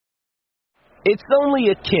It's only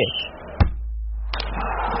a kick,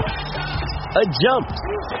 a jump,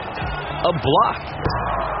 a block.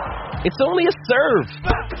 It's only a serve.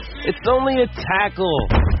 It's only a tackle,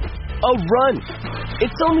 a run.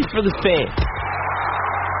 It's only for the fans.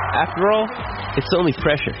 After all, it's only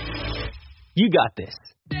pressure. You got this.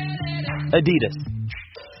 Adidas.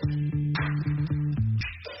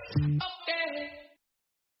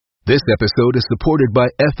 This episode is supported by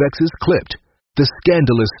FX's Clipped, the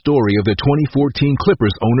scandalous story of the 2014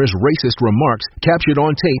 Clippers owner's racist remarks captured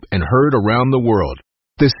on tape and heard around the world.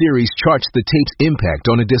 The series charts the tape's impact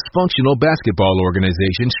on a dysfunctional basketball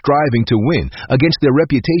organization striving to win against their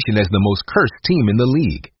reputation as the most cursed team in the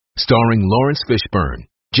league. Starring Lawrence Fishburne,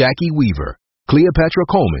 Jackie Weaver, Cleopatra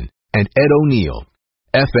Coleman, and Ed O'Neill.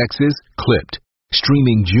 FX's Clipped,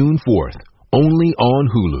 streaming June 4th, only on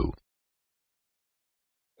Hulu.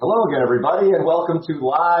 Hello again, everybody, and welcome to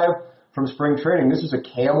Live from Spring Training. This is a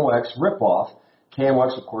KMOX ripoff.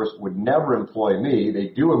 KMOX, of course, would never employ me. They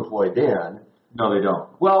do employ Dan. No, they don't.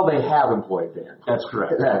 Well, they have employed Dan. That's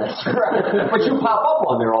correct. Yeah, that's correct. But you pop up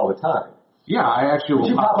on there all the time. Yeah, I actually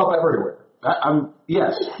will pop up everywhere.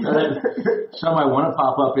 Yes. Some I want to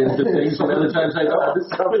pop up into things, and other times I don't.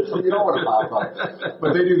 Some you don't want to pop up.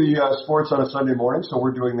 But they do the sports on a Sunday morning, so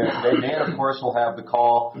we're doing that today. Dan, of course, will have the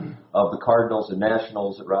call of the Cardinals and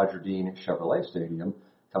Nationals at Roger Dean Chevrolet Stadium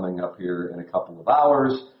coming up here in a couple of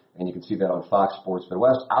hours. And you can see that on Fox Sports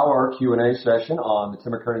Midwest. Our Q&A session on the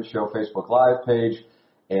Tim McKernan Show Facebook Live page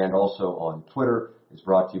and also on Twitter is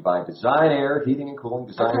brought to you by Design Air Heating and Cooling.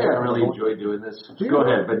 I really enjoy doing this. Go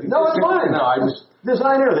ahead. But no, it's fine. No,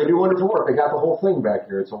 Design Air, they do wonderful work. They got the whole thing back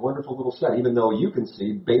here. It's a wonderful little set, even though you can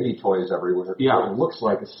see baby toys everywhere. Yeah. It looks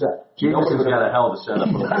like a set. Jason's got a hell of a setup.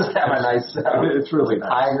 He does have a nice setup. It's really nice.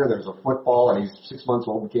 Tiger, there's a football, and he's 6 months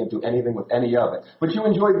old and can't do anything with any of it. But you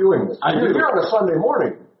enjoy doing this. I do. You're on a Sunday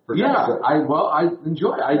morning. I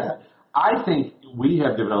enjoy it. I think we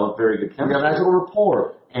have developed very good chemistry. We have a nice little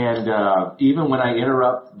rapport. And even when I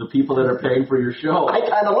interrupt the people that are paying for your show, I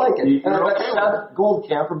kind of like it. And okay. Seth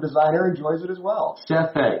Goldcamp from Design Air enjoys it as well.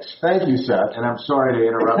 Seth, thanks. Thank you, Seth. And I'm sorry to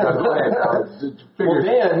interrupt. Go ahead. Well,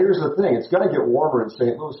 Dan, here's the thing. It's going to get warmer in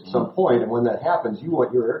St. Louis at some point, and when that happens, you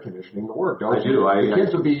want your air conditioning to work, don't you? I do. The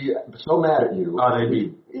kids would be so mad at you. Oh, they'd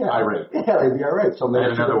be irate. Yeah, they'd be irate. So I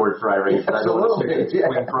had another word for irate. Absolutely. It's a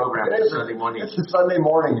clean program. It's Sunday morning. It's a Sunday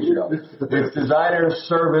morning show. It's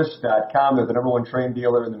designerservice.com. They're the number one train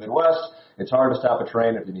dealer in the Midwest. It's hard to stop a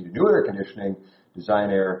train if you need a new air conditioning.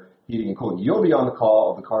 Design Air Heating and Cooling. You'll be on the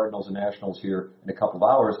call of the Cardinals and Nationals here in a couple of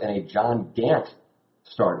hours, and a John Gant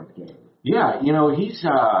started game. Yeah, he's.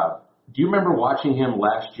 Do you remember watching him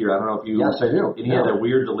last year? I don't know if you. Yes, I do. And he had a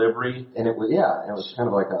weird delivery. And it was kind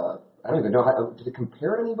of like a. I don't even know how. Did it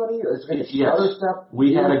compare to anybody? Yes. Step?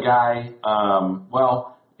 We had a guy.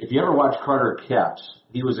 If you ever watch Carter Capps,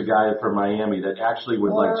 he was a guy from Miami that actually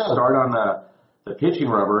would start on the pitching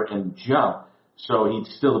rubber and jump. So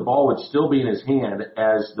the ball would still be in his hand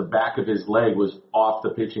as the back of his leg was off the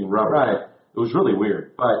pitching rubber. Right. It was really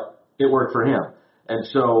weird, but it worked for him. And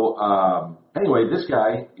so, anyway, this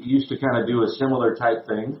guy used to kind of do a similar type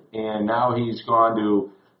thing, and now he's gone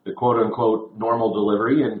to the quote-unquote normal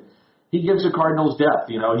delivery, and he gives the Cardinals depth.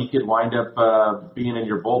 He could wind up being in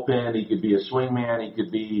your bullpen. He could be a swingman. He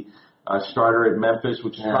could be a starter at Memphis,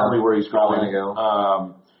 which is probably where he's going to go.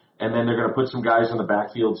 And then they're going to put some guys in the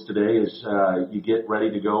backfields today as you get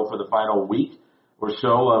ready to go for the final week or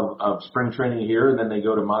so of spring training here. And then they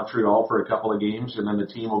go to Montreal for a couple of games, and then the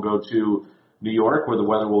team will go to New York, where the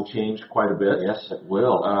weather will change quite a bit. Yes, it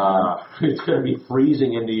will. It's going to be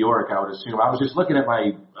freezing in New York, I would assume. I was just looking at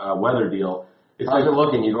my weather deal. How's it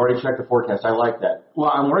looking? You've already checked the forecast. I like that.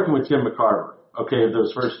 Well, I'm working with Tim McCarver, of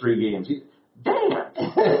those first three games. Damn!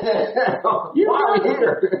 You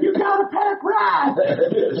got a pack ride!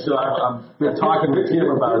 So I've been talking with Tim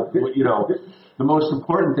about, the most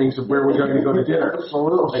important things of where we're going to go to dinner.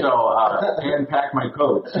 Absolutely. So, and pack my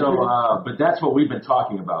coat. So, but that's what we've been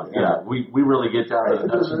talking about. Yeah. We really get down to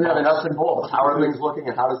the nuts and bolts. How are things looking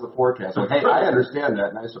and how does the forecast look? Hey, I understand that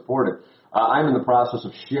and I support it. I'm in the process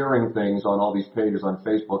of sharing things on all these pages on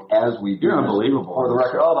Facebook as we do. You're unbelievable. For the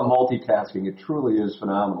record, the multitasking, it truly is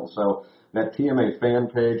phenomenal. So that TMA fan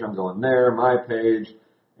page, I'm going there, my page,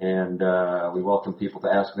 and we welcome people to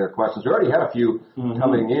ask their questions. We already had a few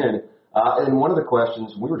coming in. And one of the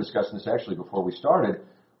questions, we were discussing this actually before we started,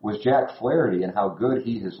 was Jack Flaherty and how good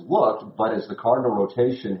he has looked, but as the Cardinal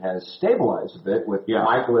rotation has stabilized a bit with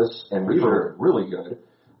Michaelis and Weaver really good,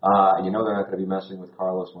 they're not going to be messing with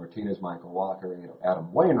Carlos Martinez, Michael Walker,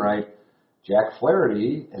 Adam Wainwright. Jack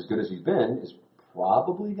Flaherty, as good as he's been, is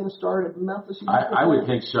probably going to start at Memphis? I would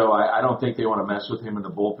think so. I don't think they want to mess with him in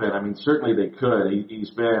the bullpen. I mean, certainly they could.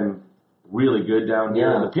 He's been really good down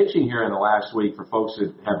here. Yeah. The pitching here in the last week for folks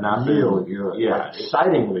that have not been really good. Yeah,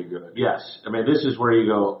 excitingly good. Yes. I mean, this is where you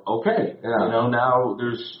go, okay, now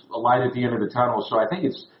there's a light at the end of the tunnel. So I think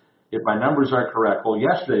it's, if my numbers are correct, well,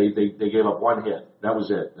 yesterday they gave up one hit. That was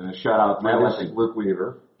it. And a shutout. That was Luke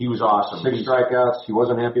Weaver. He was awesome. 6 strikeouts. He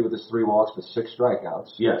wasn't happy with his 3 walks, but 6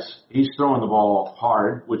 strikeouts. Yes. He's throwing the ball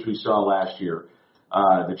hard, which we saw last year.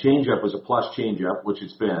 The changeup was a plus changeup, which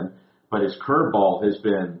it's been. But his curveball has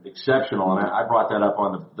been exceptional. And I brought that up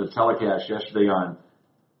on the telecast yesterday on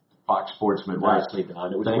Fox Sports Midwest. Nicely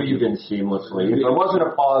done. It was weaved in seamlessly. If there wasn't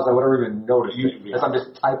a pause, I would have even noticed it. As I'm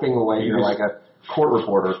just typing away here like a court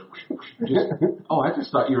reporter. I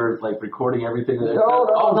just thought you were like recording everything.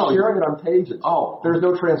 No, sharing it on pages. Oh, there's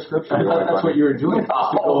no transcription. I thought that's what you were doing. To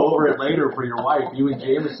go over it later for your wife, you and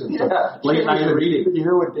Jameson. Late night reading. You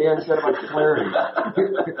hear what Dan said about Flaherty?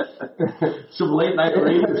 Some late night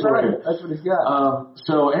reading. That's right. That's what he's got.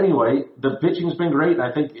 So anyway, the pitching's been great, and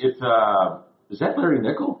I think if is that Larry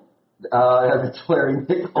Nickel? It's Larry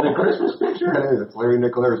Nickel. In a Christmas picture? It's Larry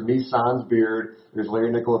Nickel. There's me, sans beard. There's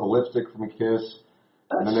Larry Nickel with a lipstick from Kiss.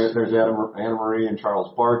 And then there's Anna Marie and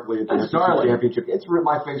Charles Barkley at the SEC championship.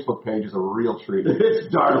 My Facebook page is a real treat.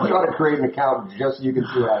 It's darling. I got to create an account just so you can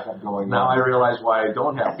see what I have going on. Now I realize why I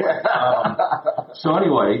don't have one. So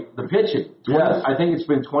anyway, the pitching. Yes. I think it's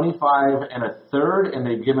been 25 1/3, and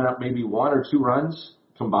they've given up maybe 1 or 2 runs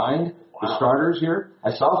combined. Wow. The starters here.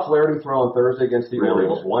 I saw Flaherty throw on Thursday against the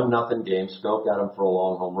Orioles. 1-0 game. Stoke got him for a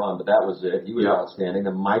long home run, but that was it. He was outstanding.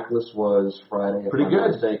 And Michaelis was Friday, if I'm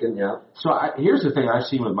not mistaken. Yeah. So here's the thing I've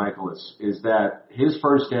seen with Michaelis is that his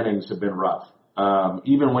first innings have been rough,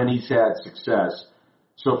 even when he's had success.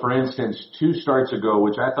 So, for instance, 2 starts ago,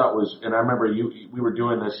 which I thought was, and I remember we were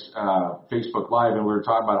doing this Facebook Live, and we were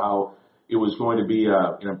talking about how it was going to be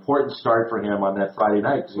an important start for him on that Friday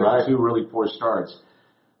night because he had 2 really poor starts.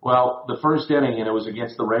 Well, the first inning, and it was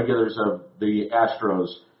against the regulars of the Astros,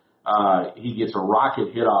 he gets a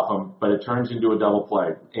rocket hit off him, but it turns into a double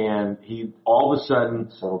play. And he all of a sudden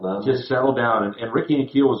just settled down. And Ricky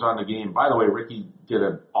Nikhil was on the game. By the way, Ricky did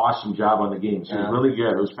an awesome job on the game. So he was really good.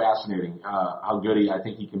 It was fascinating how good I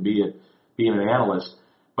think he can be at being an analyst.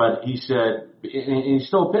 But he said, and he's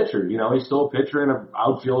still a pitcher, he's still a pitcher and an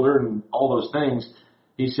outfielder and all those things.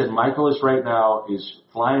 He said Michaelis right now is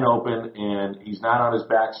flying open and he's not on his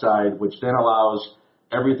backside, which then allows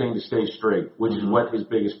everything to stay straight, which is what his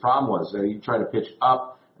biggest problem was. That he tried to pitch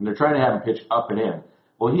up, and they're trying to have him pitch up and in.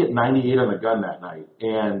 Well, he hit 98 on the gun that night,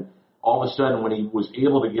 and all of a sudden when he was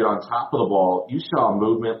able to get on top of the ball, you saw a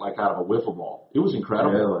movement like out of a wiffle ball. It was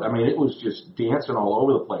incredible. Really? I mean, it was just dancing all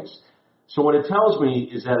over the place. So what it tells me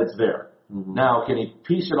is that it's there. Now, can he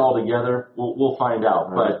piece it all together? We'll find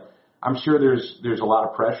out. Right. But I'm sure there's a lot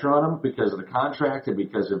of pressure on him because of the contract and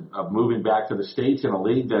because of moving back to the States in a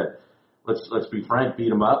league that, let's be frank,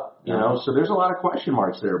 beat him up, So there's a lot of question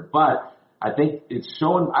marks there. But I think it's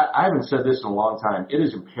so, I haven't said this in a long time, it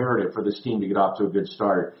is imperative for this team to get off to a good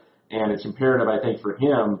start. And it's imperative, I think, for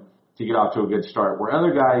him to get off to a good start. Where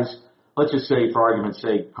other guys, let's just say, for argument's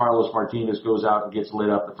sake, Carlos Martinez goes out and gets lit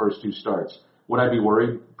up the first 2 starts. Would I be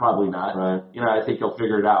worried? Probably not. Right. I think he'll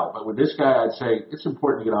figure it out. But with this guy, I'd say it's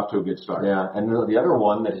important to get off to a good start. Yeah, and the other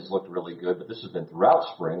one that has looked really good, but this has been throughout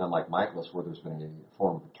spring, unlike Michaelis, where there's been a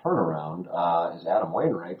form of a turnaround, is Adam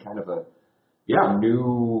Wainwright, kind of a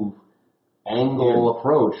new angle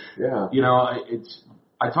approach. Yeah.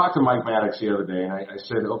 I talked to Mike Maddox the other day, and I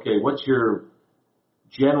said, okay, what's your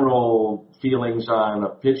general feelings on a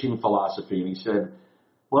pitching philosophy? And he said,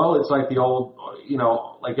 well, it's like the old,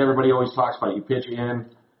 like everybody always talks about, you pitch in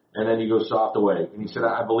and then you go soft away. And he said,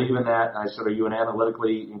 I believe in that. And I said, are you an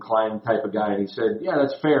analytically inclined type of guy? And he said, yeah,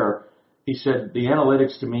 that's fair. He said, the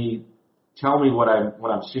analytics to me tell me what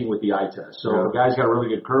I'm seeing with the eye test. So if a guy's got a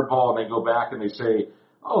really good curveball and they go back and they say,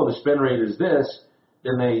 oh, the spin rate is this,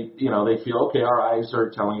 then they feel, okay, our eyes are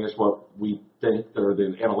telling us what we think, or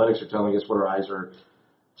the analytics are telling us what our eyes are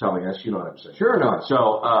telling us. You know what I'm saying? Sure enough.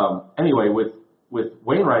 So anyway, with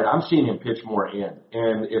Wainwright, I'm seeing him pitch more in.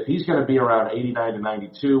 And if he's going to be around 89 to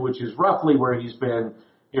 92, which is roughly where he's been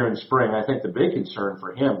here in spring, I think the big concern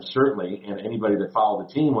for him, certainly, and anybody that followed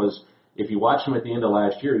the team, was if you watch him at the end of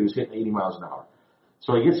last year, he was hitting 80 miles an hour.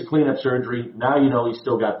 So he gets a cleanup surgery. Now he's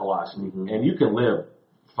still got velocity. And you can live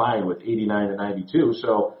fine with 89 to 92.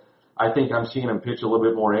 So I think I'm seeing him pitch a little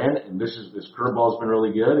bit more in, and this curveball's been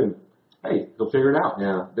really good, and hey, they'll figure it out.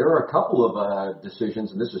 Yeah, there are a couple of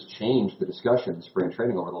decisions, and this has changed the discussion in spring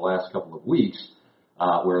training over the last couple of weeks,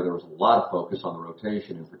 where there was a lot of focus on the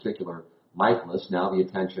rotation, in particular Michaelis, now the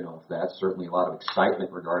attention off that. Certainly a lot of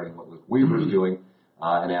excitement regarding what Luke Weaver's doing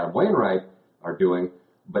and Adam Wainwright are doing.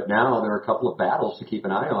 But now there are a couple of battles to keep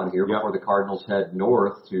an eye on here before the Cardinals head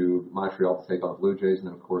north to Montreal to take on the Blue Jays and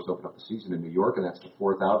then, of course, open up the season in New York, and that's the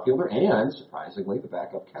fourth outfielder and, surprisingly, the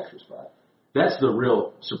backup catcher spot. That's the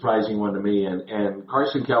real surprising one to me. And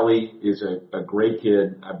Carson Kelly is a great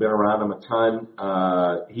kid. I've been around him a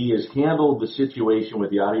ton. He has handled the situation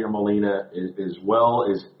with Yadier Molina as well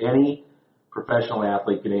as any professional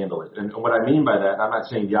athlete can handle it. And what I mean by that, I'm not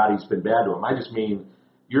saying Yadi's been bad to him. I just mean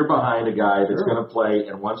you're behind a guy that's going to play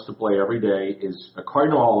and wants to play every day, is a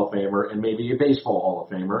Cardinal Hall of Famer and maybe a Baseball Hall of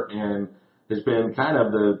Famer, and has been kind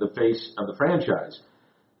of the face of the franchise.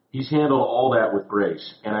 He's handled all that with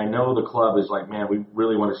grace. And I know the club is like, man, we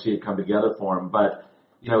really want to see it come together for him. But,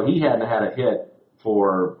 you know, he hadn't had a hit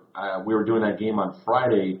for, we were doing that game on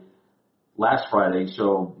last Friday,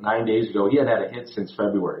 so 9 days ago. He hadn't had a hit since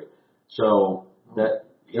February. So that,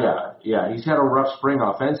 yeah, he's had a rough spring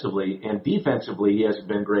offensively, and defensively he hasn't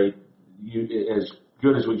been great, as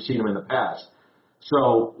good as we've seen him in the past.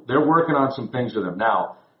 So they're working on some things with him.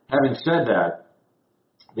 Now, having said that,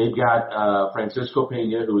 they've got Francisco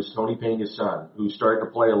Pena, who is Tony Pena's son, who's starting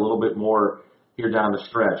to play a little bit more here down the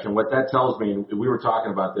stretch. And what that tells me, and we were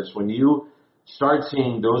talking about this, when you start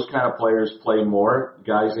seeing those kind of players play more,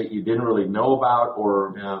 guys that you didn't really know about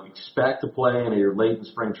or expect to play and you're late in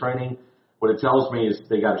spring training, what it tells me is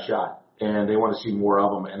they got a shot, and they want to see more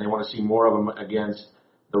of them, and they want to see more of them against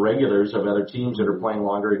the regulars of other teams that are playing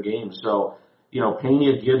longer in games. So, you know,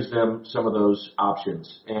 Pena gives them some of those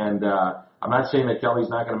options. And I'm not saying that Kelly's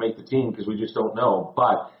not going to make the team because we just don't know,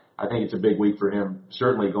 but I think it's a big week for him,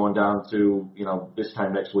 certainly going down to, you know, this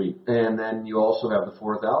time next week. And then you also have the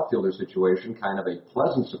fourth outfielder situation, kind of a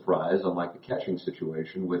pleasant surprise, unlike the catching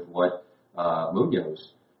situation, with what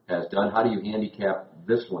Munoz has done. How do you handicap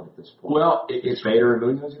this one at this point? Well, it's Bader and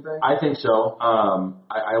Munoz, you think? I think so.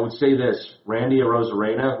 I would say this. Randy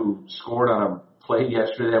Arozarena, who scored on a play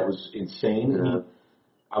yesterday that was insane. Yeah.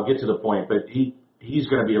 I'll get to the point, but he's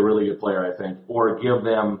going to be a really good player, I think. Or give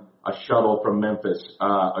them a shuttle from Memphis.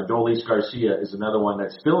 Adolis Garcia is another one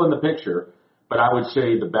that's still in the picture, but I would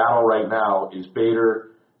say the battle right now is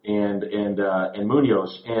Bader and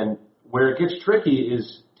Munoz. And where it gets tricky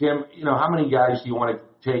is, Tim, you know, how many guys do you want to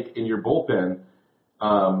take in your bullpen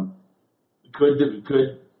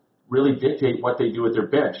could really dictate what they do with their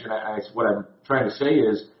bench. And what I'm trying to say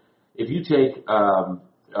is, if you take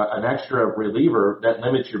an extra reliever that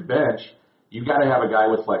limits your bench, you got to have a guy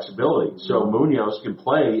with flexibility. So Munoz can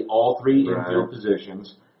play all three infield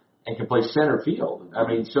positions and can play center field. I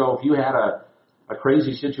mean, so if you had a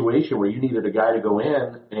crazy situation where you needed a guy to go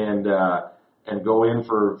in and go in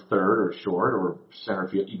for third or short or center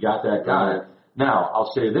field, you got that guy. Right. Now,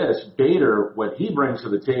 I'll say this. Bader, what he brings to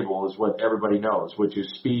the table is what everybody knows, which is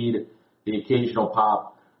speed, the occasional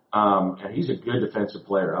pop, and he's a good defensive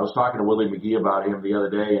player. I was talking to Willie McGee about him the other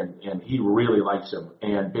day, and he really likes him.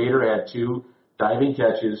 And Bader had 2 diving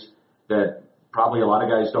catches that probably a lot of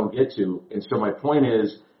guys don't get to. And so my point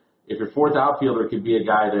is, if your fourth outfielder could be a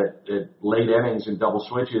guy that late innings and double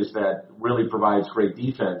switches that really provides great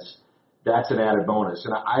defense, that's an added bonus.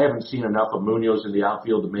 And I haven't seen enough of Munoz in the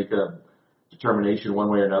outfield to make a determination one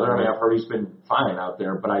way or another. I mean, I've heard he's been fine out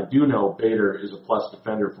there, but I do know Bader is a plus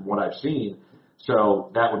defender from what I've seen.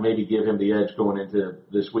 So that would maybe give him the edge going into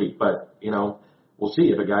this week. But, you know, we'll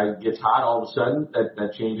see. If a guy gets hot all of a sudden,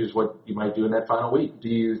 that changes what you might do in that final week. Do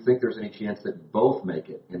you think there's any chance that both make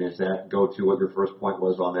it? And is that go to what your first point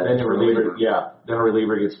was on that? Then a reliever, then a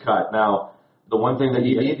reliever gets cut. Now, the one thing that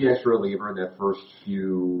you need the extra reliever in that first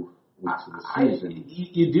few weeks of the season.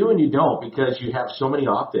 You do and you don't, because you have so many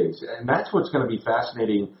off days. And that's what's going to be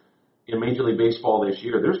fascinating in Major League Baseball this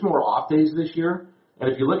year. There's more off days this year.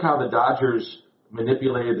 And if you look how the Dodgers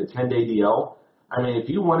manipulated the 10-day DL, I mean, if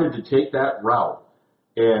you wanted to take that route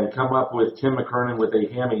and come up with Tim McKernan with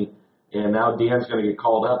a hammy, and now Dan's going to get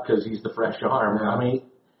called up because he's the fresh arm, I mean,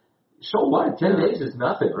 so what? 10 days is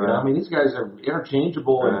nothing. Right? I mean, these guys are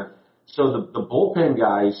interchangeable. Right. And so the bullpen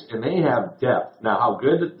guys, and they have depth. Now, how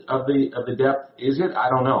good of the depth is it? I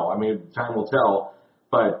don't know. I mean, time will tell.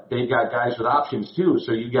 But they've got guys with options, too.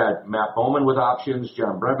 So you got Matt Bowman with options,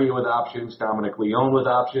 John Brebbia with options, Dominic Leone with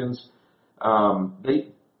options. They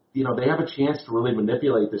have a chance to really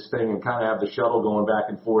manipulate this thing and kind of have the shuttle going back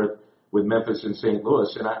and forth with Memphis and St.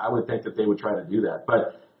 Louis. And I would think that they would try to do that.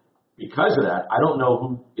 But because of that, I don't know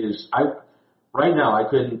who is – right now, I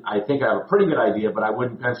think I have a pretty good idea, but I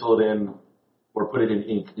wouldn't pencil it in or put it in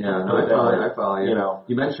ink. Yeah, no, I follow you.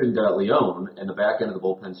 You mentioned Leone, and the back end of the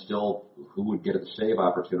bullpen still, who would get a save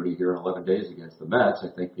opportunity here in 11 days against the Mets.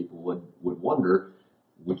 I think people would wonder,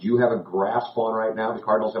 would you have a grasp on right now? The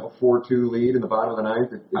Cardinals have a 4-2 lead in the bottom of the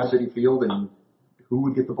ninth at Citi Field, and who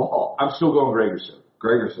would get the ball? I'm still going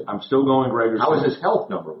Gregerson. I'm still going Gregerson. How is his health,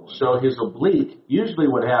 number one? So his oblique, usually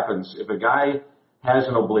what happens, if a guy has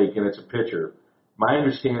an oblique and it's a pitcher, my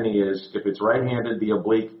understanding is if it's right-handed, the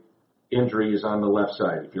oblique injury is on the left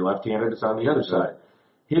side. If you're left-handed, it's on the other side.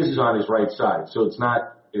 His is on his right side, so it's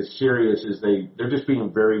not as serious as they're just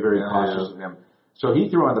being very, very cautious of him. So he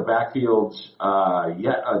threw on the backfields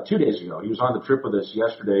 2 days ago. He was on the trip with us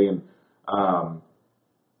yesterday, and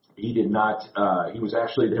he did not. He was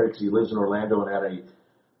actually there because he lives in Orlando and had a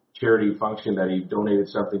charity function that he donated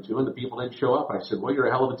something to, and the people didn't show up. I said, "Well, you're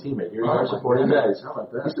a hell of a teammate. Here you are supporting guys." How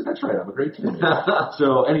about that? I said, "That's right. I'm a great teammate."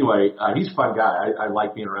 So anyway, he's a fun guy. I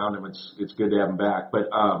like being around him. It's good to have him back. But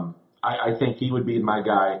I think he would be my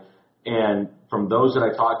guy. And from those that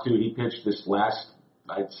I talked to, he pitched this last,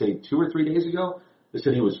 I'd say 2 or 3 days ago. They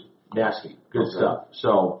said he was nasty, good stuff.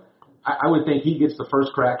 So I would think he gets the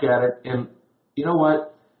first crack at it. And you know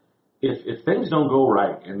what? If things don't go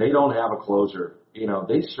right and they don't have a closer,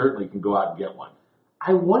 they certainly can go out and get one.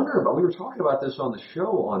 I wonder about, we were talking about this on the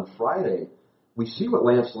show on Friday. We see what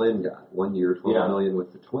Lance Lynn got, 1 year, $12 million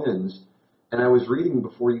with the Twins. And I was reading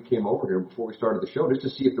before you came over here, before we started the show, just to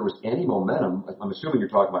see if there was any momentum. I'm assuming you're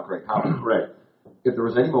talking about Greg Holland. Right. If there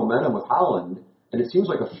was any momentum with Holland, and it seems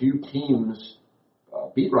like a few teams,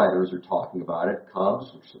 beat writers are talking about it.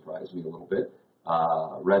 Cubs, which surprised me a little bit,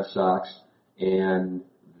 Red Sox, and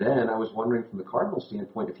then I was wondering from the Cardinals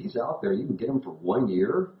standpoint, if he's out there, you can get him for 1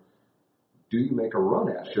 year. Do you make a run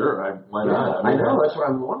at it? Sure, why not? I know, that's what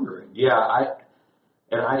I'm wondering. Yeah,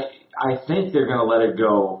 I think they're going to let it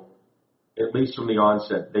go. At least from the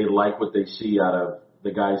onset, they like what they see out of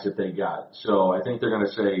the guys that they got. So I think they're going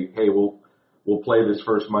to say, hey, we'll play this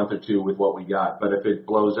first month or two with what we got. But if it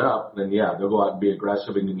blows up, then they'll go out and be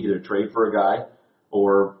aggressive and either trade for a guy,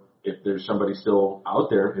 or if there's somebody still out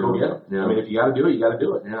there, go get him. Yeah. I mean, if you got to do it, you got to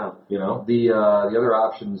do it. Yeah. The other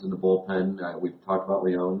options in the bullpen, we've talked about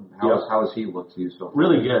Leon. How has he looked to you so far?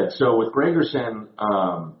 Really good. So with Gregerson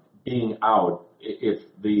being out, if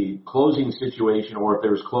the closing situation or if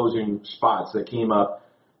there's closing spots that came up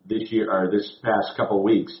this year or this past couple of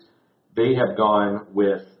weeks, they have gone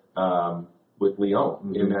with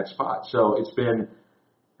Leon in that spot. So it's been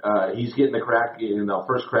he's getting the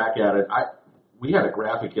first crack at it. We had a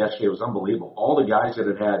graphic yesterday. It was unbelievable. All the guys that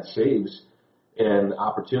had saves and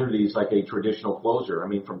opportunities like a traditional closer. I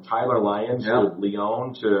mean, from Tyler Lyons to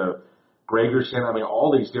Leon to Gregerson. I mean,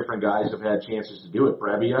 all these different guys have had chances to do it.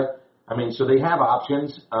 Brevia. I mean, so they have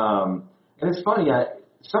options. And it's funny,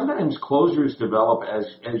 sometimes closers develop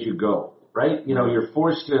as you go, right? You're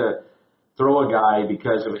forced to throw a guy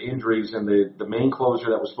because of injuries, and the main closer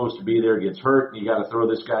that was supposed to be there gets hurt, and you got to throw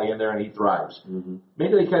this guy in there, and he thrives. Mm-hmm.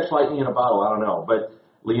 Maybe they catch lightning in a bottle, I don't know. But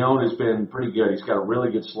Leon has been pretty good. He's got a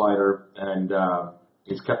really good slider, and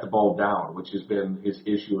he's kept the ball down, which has been his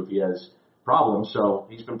issue if he has problems. So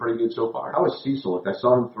he's been pretty good so far. How is Cecil? I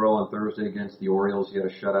saw him throw on Thursday against the Orioles. He had a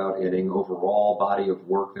shutout inning. Overall body of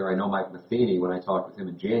work there. I know Mike Matheny, when I talked with him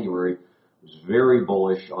in January, was very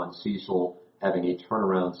bullish on Cecil having a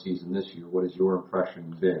turnaround season this year. What has your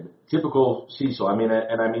impression been? Typical Cecil. I mean,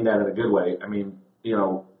 and I mean that in a good way. I mean,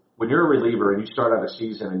 when you're a reliever and you start out a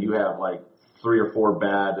season and you have like 3 or 4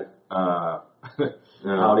 bad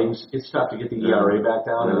outings, it's tough to get the ERA back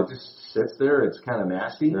down, and it just sits there. It's kind of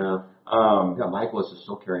nasty. Yeah. Michaelis is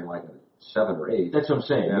still carrying like a 7 or 8. That's what I'm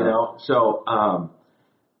saying. So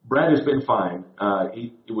Brett has been fine.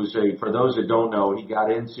 For those that don't know, he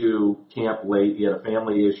got into camp late. He had a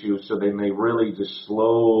family issue, so then they really just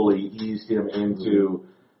slowly eased him into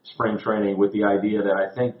spring training with the idea that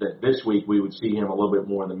I think that this week we would see him a little bit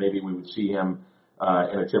more than maybe we would see him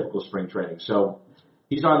in a typical spring training. So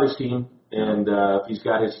he's on this team, and he's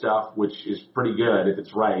got his stuff, which is pretty good if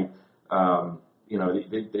it's right.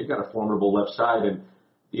 They've got a formidable left side, and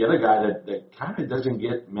the other guy that kind of doesn't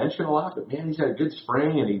get mentioned a lot, but man, he's had a good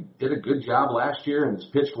spring and he did a good job last year and has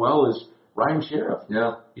pitched well, is Ryan Sheriff.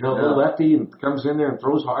 Little lefty, and comes in there and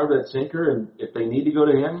throws hard with that sinker, and if they need to go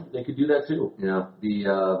to him, they could do that too. Yeah, the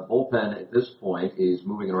bullpen at this point is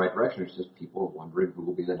moving in the right direction. It's just people are wondering who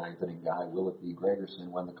will be the ninth inning guy. Will it be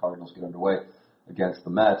Gregerson when the Cardinals get underway against the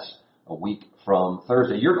Mets a week from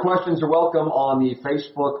Thursday? Your questions are welcome on the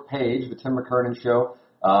Facebook page, The Tim McKernan Show.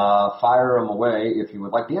 Fire them away if you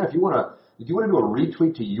would like. Dan, if you want to do a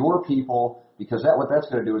retweet to your people, because what that's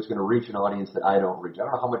going to do is going to reach an audience that I don't reach. I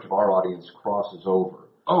don't know how much of our audience crosses over.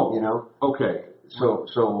 Okay.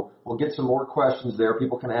 So we'll get some more questions there.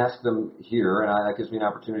 People can ask them here, and that gives me an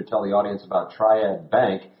opportunity to tell the audience about Triad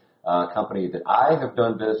Bank, a company that I have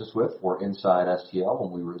done business with for Inside STL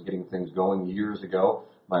when we were getting things going years ago.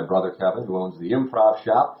 my brother Kevin, who owns the Improv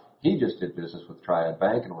Shop. He just did business with Triad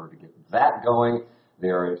Bank in order to get that going.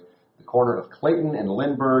 They're at the corner of Clayton and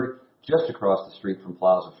Lindbergh, just across the street from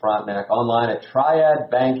Plaza Frontenac. Online at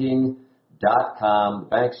triadbanking.com. The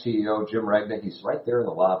bank CEO, Jim Regna, he's right there in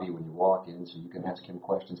the lobby when you walk in, so you can ask him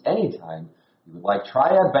questions anytime you would like.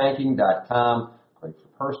 Triadbanking.com. Great for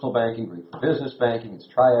personal banking, great for business banking. It's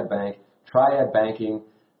Triad Bank.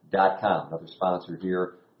 Triadbanking.com. Another sponsor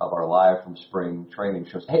here of our Live from Spring training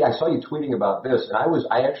shows. Hey, I saw you tweeting about this, and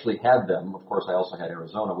I actually had them. Of course, I also had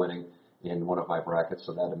Arizona winning in one of my brackets,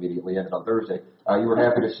 so that immediately ended on Thursday. You were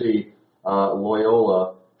happy to see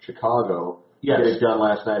Loyola Chicago get it done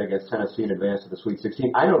last night against Tennessee and advance to the Sweet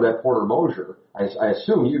 16. I know that Porter Mosier. I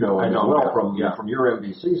assume you know him as well from your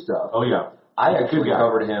NBC stuff. Oh, yeah. I actually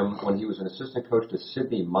covered him when he was an assistant coach to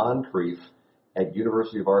Sidney Moncrief at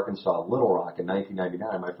University of Arkansas Little Rock in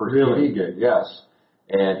 1999. My first TV gig, yes.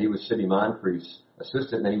 And he was Sidney Moncrief's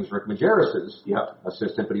assistant, and then he was Rick Majerus's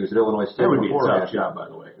assistant, but he was at Illinois State. That would be a tough job, by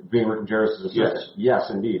the way. Being Rick Majerus's assistant. Yes,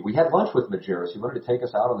 indeed. We had lunch with Majerus. He wanted to take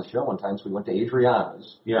us out on the show one time, so we went to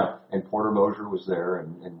Adriana's. Yeah. And Porter Mosier was there,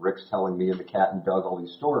 and Rick's telling me and the cat and Doug all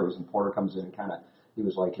these stories, and Porter comes in and he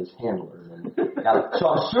was like his handler. And so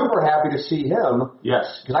I'm super happy to see him.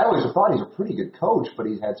 Yes. Because I always thought he's a pretty good coach, but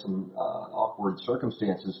he's had some awkward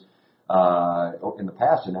circumstances in the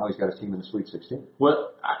past, and now he's got his team in the Sweet 16.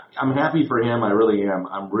 Well, I'm happy for him. I really am.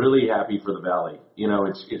 I'm really happy for the Valley. You know,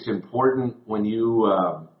 it's important when you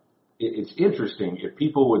it's interesting if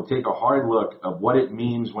people would take a hard look of what it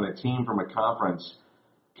means when a team from a conference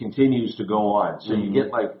continues to go on. So you get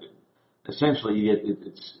essentially you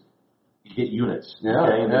get units. Yeah.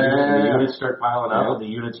 Okay? And the units start piling up, and the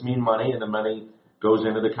units mean money, and the money goes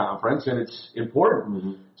into the conference, and it's important.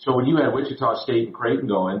 Mm-hmm. So when you had Wichita State and Creighton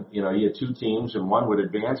going, you had two teams, and one would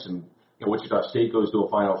advance, and Wichita State goes to a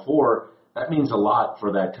Final Four. That means a lot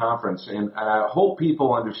for that conference, and I hope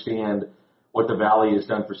people understand what the Valley has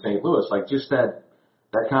done for St. Louis. Like just that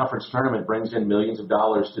conference tournament brings in millions of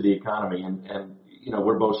dollars to the economy, and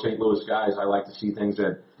we're both St. Louis guys. I like to see things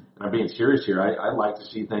that, and I'm being serious here, I like to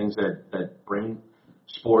see things that bring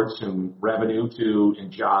sports and revenue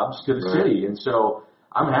and jobs to the city. And so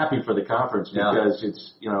I'm happy for the conference because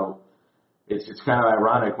it's kind of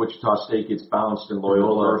ironic. Wichita State gets bounced in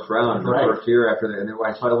Loyola. First round, the first year after that. And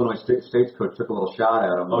I saw Illinois State's coach took a little shot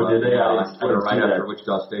at him. Oh, did they? On Twitter right after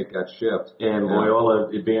Wichita State got shipped. And Loyola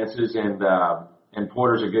advances, and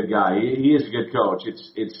Porter's a good guy. He is a good coach.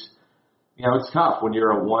 It's tough when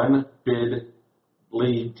you're a one bid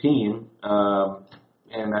league team.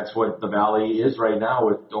 And that's what the Valley is right now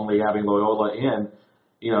with only having Loyola in.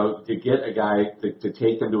 To get a guy to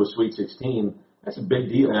take them to a Sweet 16, that's a big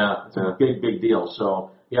deal. Yeah. It's a big deal.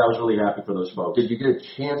 So, I was really happy for those folks. Did you get a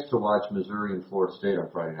chance to watch Missouri and Florida State on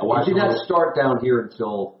Friday night? It did not start down here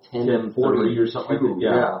until 10:40 or something like that.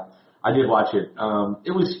 Yeah. I did watch it.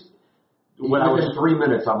 It was... Within 3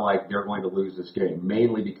 minutes, I'm like, they're going to lose this game,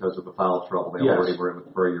 mainly because of the foul trouble. They already were in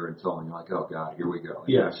with Berger and Tillman. You're like, oh, God, here we go.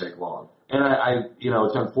 It's going to take long. And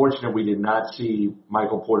it's unfortunate we did not see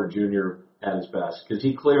Michael Porter Jr. at his best because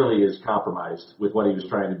he clearly is compromised with what he was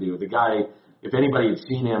trying to do. The guy, if anybody had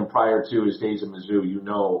seen him prior to his days at Mizzou,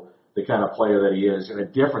 the kind of player that he is and a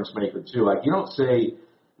difference maker, too. Like, you don't say,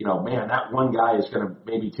 man, that one guy is going to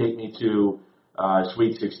maybe take me to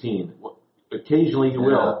Sweet 16. Occasionally you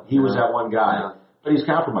will. He was that one guy. But he's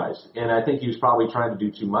compromised. And I think he was probably trying to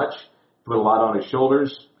do too much, put a lot on his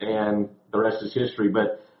shoulders, and the rest is history.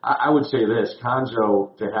 But I would say this,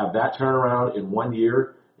 Konzo, to have that turnaround in 1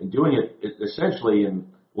 year and doing it essentially in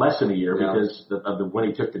less than a year because of when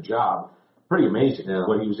he took the job, pretty amazing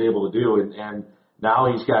what he was able to do. And now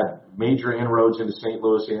he's got major inroads into St.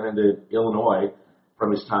 Louis and into Illinois from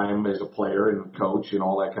his time as a player and coach and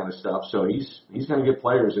all that kind of stuff. So he's going to get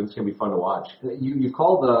players, and it's going to be fun to watch. You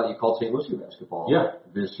called St. Louis basketball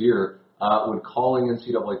this year. Would calling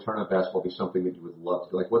NCAA tournament basketball be something that you would love to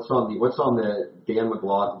do? Like what's on the Dan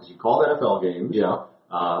McLaughlin? Because you called NFL games,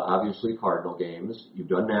 obviously Cardinal games. You've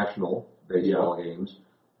done national baseball games.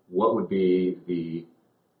 What would be the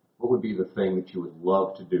thing that you would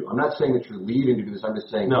love to do? I'm not saying that you're leaving to do this. I'm just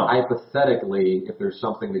saying hypothetically, if there's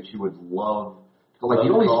something that you would love. Like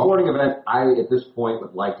the only sporting event I, at this point,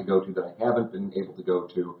 would like to go to that I haven't been able to go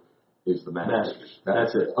to is the Masters.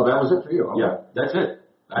 That's it. Oh, that was it for you? Okay. Yeah, that's it.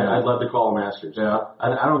 I'd love to call a Masters. Yeah.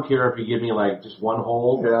 I don't care if you give me like just one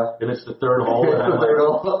hole, and it's the third hole. And the third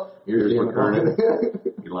hole. Here's McKernan.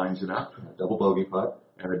 He lines it up. A double bogey putt.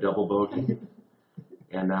 And a double bogey.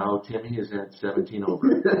 And now Timmy is at 17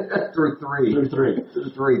 over. Through three,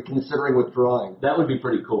 considering withdrawing. That would be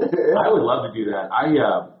pretty cool. I would love to do that. Have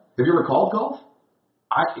you ever called golf?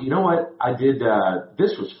 You know what? I did,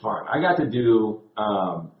 this was fun. I got to do,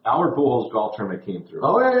 Albert Pujols golf tournament came through.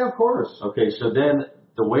 Oh, yeah, of course. Okay, so then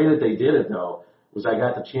the way that they did it, though, was I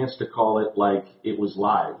got the chance to call it like it was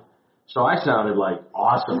live. So I sounded like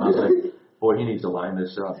awesome. I was like, boy, he needs to line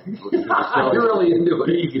this up. You're really into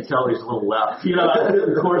it. You could tell he's a little left. You know,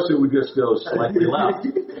 of course it would just go slightly left.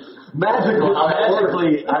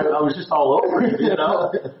 Magically, I was just all over it, you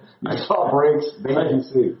know. I saw breaks.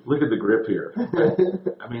 Look at the grip here.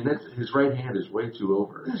 I mean, his right hand is way too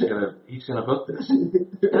over. He's gonna hook this. And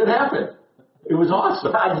it happened. It was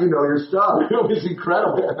awesome. God, you know your stuff. It was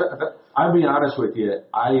incredible. I'll be honest with you.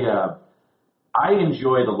 I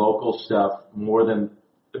enjoy the local stuff more than,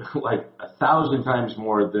 like, 1,000 times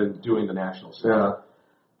more than doing the national stuff. Yeah.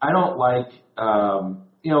 I don't like,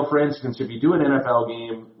 you know, for instance, if you do an NFL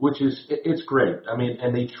game, which is, it's great. I mean,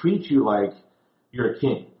 and they treat you like you're a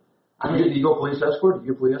king. I mean, do you go police escort? Do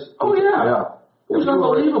you police? Oh, yeah. Yeah. It was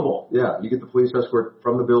unbelievable. Yeah, you get the police escort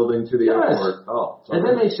from the building to the airport. Oh, and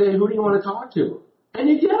then they say, who do you want to talk to? And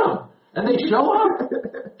you get them. And they show up.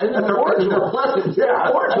 And they're cordial.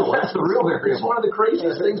 Yeah, cordial. That's the real variable. It's one of the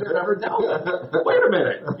craziest things I've ever dealt with. Wait a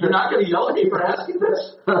minute. You're not going to yell at me for asking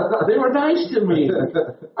this? They were nice to me.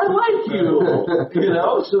 I like you. You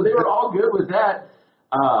know? So they were all good with that.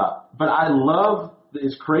 But I love,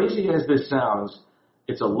 as crazy as this sounds,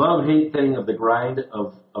 it's a love-hate thing of the grind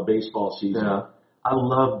of a baseball season. Yeah. I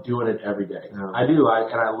love doing it every day. Yeah. I do.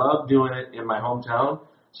 And I love doing it in my hometown.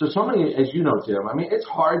 So many, as you know, Tim, I mean, it's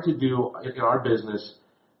hard to do in our business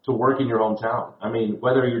to work in your hometown. I mean,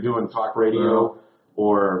 whether you're doing talk radio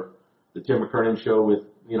or the Tim McKernan show with,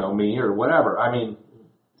 you know, me or whatever. I mean,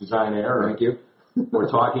 Design Air. Thank you. We're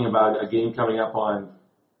talking about a game coming up on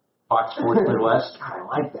Fox Sports Midwest. God, I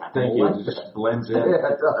like that. Thank you. It just blends in.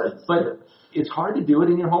 Yeah, it does. But it's hard to do it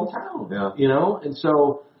in your hometown. Yeah. You know? And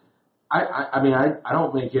so, I mean, I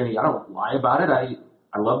don't lie about it.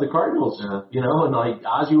 I love the Cardinals, you know, and like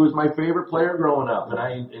Ozzie was my favorite player growing up, and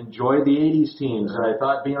I enjoyed the 80s teams, and I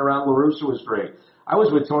thought being around La Russa was great. I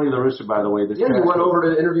was with Tony La Russa, by the way. You went over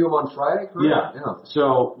to interview him on Friday? Correct? Yeah.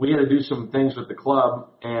 So we had to do some things with the club,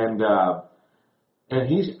 and I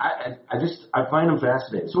find him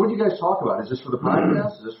fascinating. So what do you guys talk about? Is this for the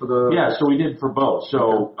podcast? Is this for the? Yeah, so we did for both.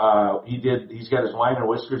 So he's got his Wine and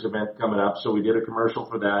Whiskers event coming up, so we did a commercial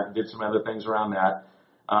for that, did some other things around that.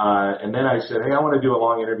 And then I said, hey, I want to do a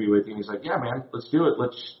long interview with you. And he's like, yeah, man, let's do it.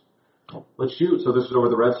 Let's shoot. So this is over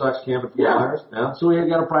the Red Sox camp at Fort Myers? Yeah. So we had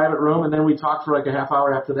got a private room, and then we talked for like a half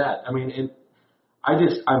hour after that. I mean,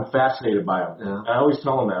 I'm fascinated by him. Yeah. I always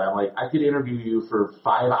tell him that. I'm like, I could interview you for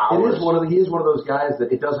 5 hours. He is one of those guys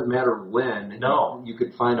that it doesn't matter when. No. You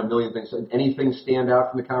could find a million things. Anything stand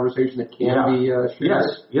out from the conversation that can be shared?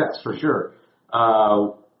 Yes, for sure.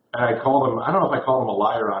 And I called him, I don't know if I called him a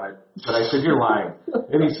liar on it, but I said, you're lying.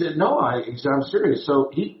 And he said, no, he said, I'm serious.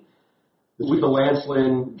 So with the Lance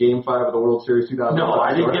Lynn Game 5 of the World Series 2005. No,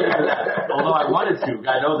 I didn't get into that, although I wanted to.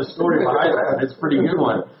 I know the story behind that. It's a pretty good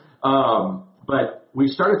one. But we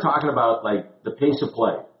started talking about, like, the pace of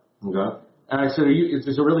play. Okay. And I said,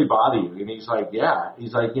 does it really bother you? And he's like, yeah.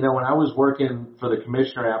 He's like, you know, when I was working for the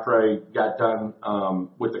commissioner after I got done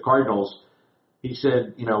with the Cardinals, he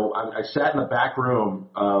said, you know, I sat in the back room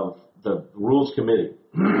of the rules committee.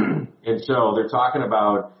 And so they're talking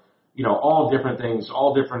about, you know, all different things,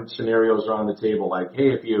 all different scenarios are on the table. Like, hey,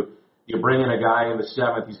 if you bring in a guy in the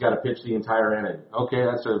 7th, he's got to pitch the entire inning. Okay,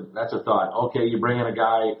 that's a thought. Okay, you bring in a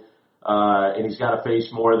guy and he's got to face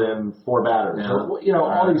more than 4 batters. Yeah. So, you know,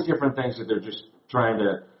 all these different things that they're just trying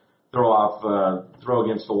to throw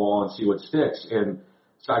against the wall and see what sticks. And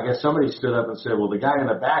so I guess somebody stood up and said, well, the guy in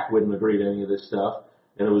the back wouldn't agree to any of this stuff,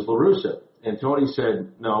 and it was La Russa. And Tony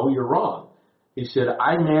said, no, you're wrong. He said,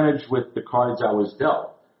 I managed with the cards I was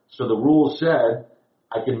dealt. So the rules said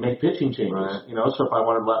I can make pitching changes. Right. You know, so if I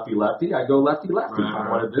wanted lefty-lefty, I'd go lefty-lefty. Right. If I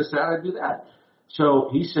wanted this, that, I'd do that. So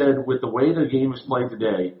he said, with the way the game is played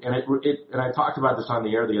today, and I talked about this on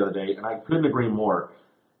the air the other day, and I couldn't agree more.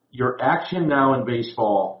 Your action now in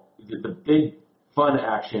baseball, the big fun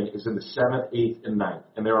action is in the 7th, 8th, and 9th.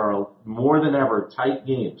 And there are more than ever tight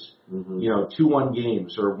games, you know, 2-1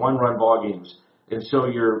 games or 1-run ball games. And so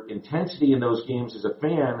your intensity in those games as a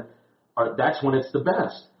fan, that's when it's the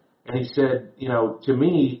best. And he said, you know, to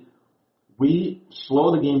me, we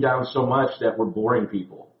slow the game down so much that we're boring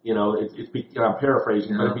people. You know, I'm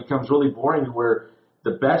paraphrasing, but it becomes really boring where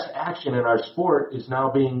the best action in our sport is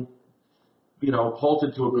now being, you know,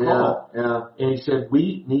 halted to a call. Yeah. And he said,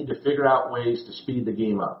 we need to figure out ways to speed the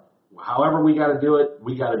game up. However we got to do it,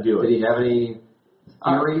 we got to do it. Did he have any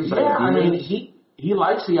theories? I mean, he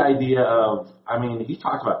likes the idea of, I mean, he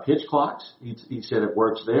talked about pitch clocks. He said it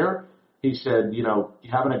works there. He said,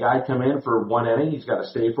 having a guy come in for one inning, he's got to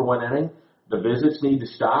stay for one inning. The visits need to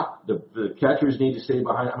stop. The catchers need to stay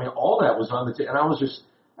behind. I mean, all that was on the table. And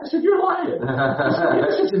I said, you're lying.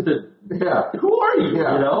 This isn't who are you,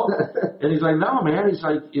 And he's like, no, man. He's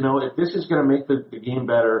like, if this is going to make the game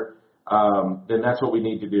better, then that's what we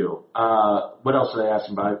need to do. What else did I ask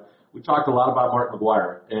him about? We talked a lot about Mark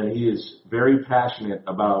McGwire, and he is very passionate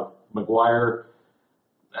about McGwire.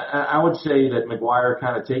 I would say that McGwire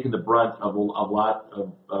kind of taken the brunt of a lot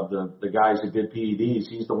of the guys that did PEDs.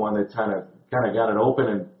 He's the one that kind of got it open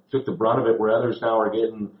and took the brunt of it, where others now are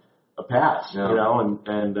getting a pass,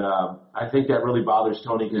 and I think that really bothers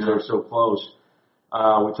Tony because they're so close.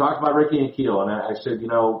 We talked about Ricky and Keel, and I said,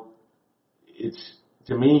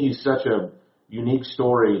 to me, he's such a unique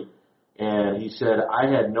story. And he said, I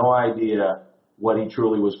had no idea what he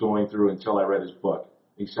truly was going through until I read his book.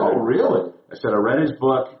 He said, oh, really? I said, I read his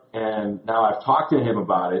book, and now I've talked to him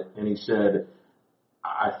about it. And he said,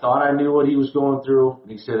 I thought I knew what he was going through.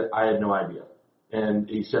 And he said, I had no idea. And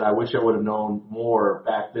he said, I wish I would have known more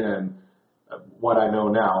back then what I know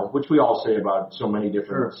now, which we all say about so many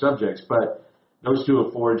different subjects. But those two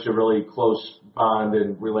have forged a really close bond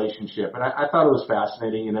and relationship. And I thought it was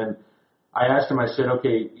fascinating. And then I asked him, I said,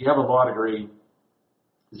 okay, you have a law degree.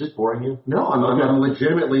 Is this boring you? No, I'm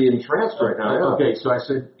legitimately entranced right now. Okay, so I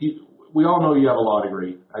said, we all know you have a law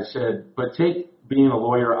degree. I said, but take being a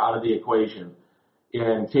lawyer out of the equation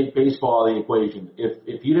and take baseball out of the equation.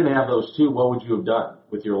 If you didn't have those two, what would you have done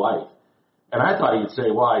with your life? And I thought he'd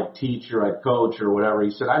say, well, I'd teach or I'd coach or whatever.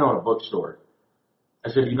 He said, I own a bookstore. I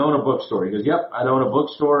said, you own a bookstore? He goes, yep, I own a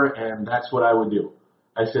bookstore, and that's what I would do.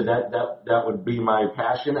 I said, that would be my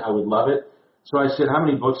passion. I would love it. So I said, how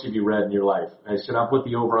many books have you read in your life? I said, I'll put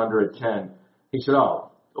the over-under at 10. He said,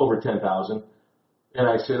 oh, over 10,000. And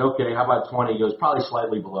I said, okay, how about 20? He goes, probably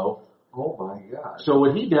slightly below. Oh, my God. So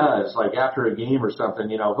what he does, like after a game or something,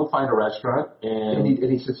 he'll find a restaurant and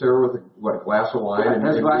he sits there with a glass of wine. Yeah, and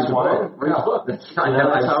has a glass of wine.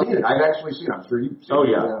 I've seen it. I've actually seen it. I'm sure you've seen it. Oh,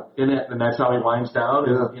 yeah. And that's how he winds down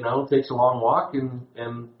and, takes a long walk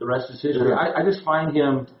and the rest is history. Yeah. I just find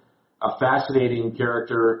him a fascinating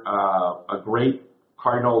character, a great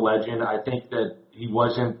Cardinal legend. I think that he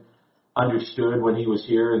wasn't understood when he was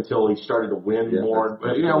here until he started to win more.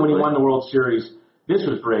 But, when he won the World Series, this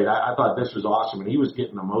was great. I thought this was awesome, and he was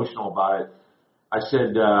getting emotional about it. I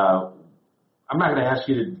said, I'm not going to ask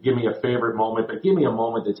you to give me a favorite moment, but give me a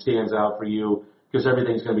moment that stands out for you because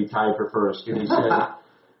everything's going to be tied for first. And he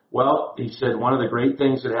said, one of the great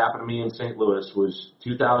things that happened to me in St. Louis was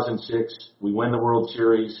 2006. We win the World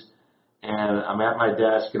Series, and I'm at my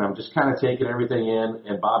desk, and I'm just kind of taking everything in,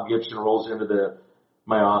 and Bob Gibson rolls into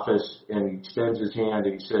my office, and he extends his hand,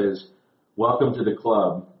 and he says, welcome to the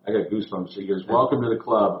club. I got goosebumps. He goes, welcome to the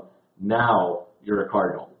club. Now you're a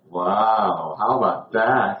Cardinal. Wow. How about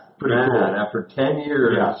that? Pretty cool. After 10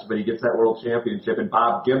 years, but he gets that World Championship, and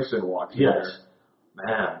Bob Gibson walks in there.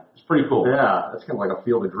 Man. It's pretty cool. Yeah. That's kind of like a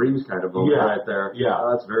Field of Dreams kind of moment right there. Yeah.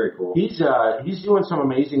 Oh, that's very cool. He's doing some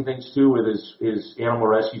amazing things, too, with his Animal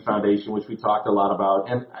Rescue Foundation, which we talked a lot about.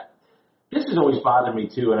 And this has always bothered me,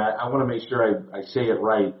 too, and I want to make sure I say it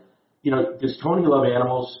right. Does Tony love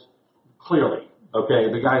animals? Clearly.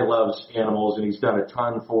 Okay, the guy loves animals, and he's done a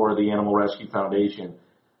ton for the Animal Rescue Foundation.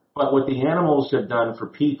 But what the animals have done for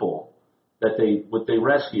people what they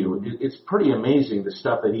rescue, it's pretty amazing the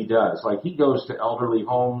stuff that he does. Like, he goes to elderly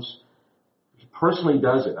homes. He personally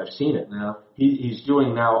does it. I've seen it. Yeah. He's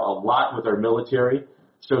doing now a lot with our military.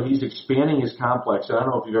 So he's expanding his complex. I don't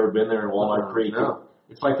know if you've ever been there in Walnut Creek. No.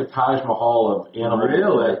 It's like the Taj Mahal of animals.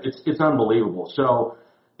 Really? It's unbelievable. So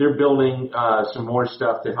they're building some more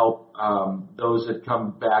stuff to help those that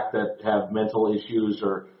come back that have mental issues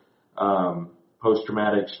or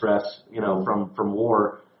post-traumatic stress, from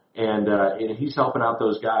war. And he's helping out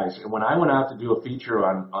those guys. And when I went out to do a feature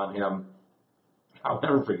on him, I'll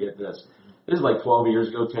never forget this. This is like 12 years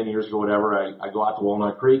ago, 10 years ago, whatever. I go out to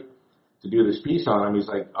Walnut Creek to do this piece on him. He's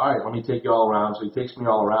like, all right, let me take you all around. So he takes me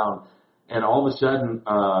all around. And all of a sudden,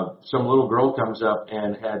 some little girl comes up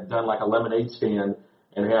and had done like a lemonade stand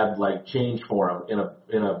and had like change for him in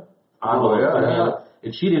a envelope.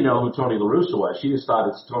 And she didn't know who Tony La Russa was. She just thought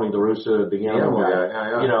it's Tony La Russa, the animal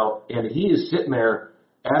guy. And he is sitting there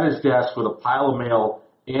at his desk with a pile of mail,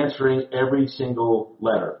 answering every single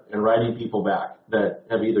letter and writing people back that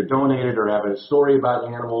have either donated or have a story about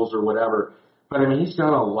animals or whatever. But I mean, he's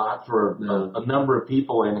done a lot for a number of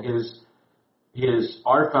people, and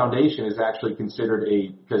our foundation is actually considered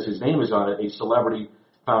because his name is on it, a celebrity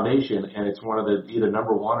foundation, and it's one of the either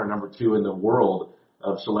number one or number two in the world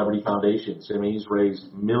of celebrity foundations. I mean, he's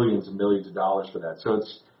raised millions and millions of dollars for that. So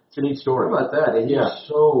it's It's a neat story. How about that? And he was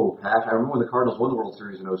so passionate. I remember when the Cardinals won the World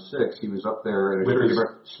Series in '06, he was up there in a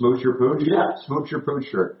Smooch Your Pooch? Yeah. Smooch Your Pooch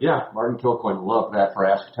shirt. Yeah. Martin Kilcoyne loved that for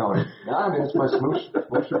Ask Tony. I mean, it's my Smooch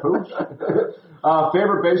Your Pooch.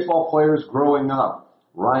 Favorite baseball players growing up?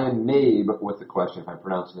 Ryan Nabe with the question. If I'm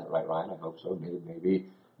pronouncing that right, Ryan, I hope so. Maybe.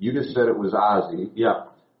 You just said it was Ozzie. Yeah.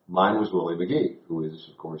 Mine was Willie McGee, who is,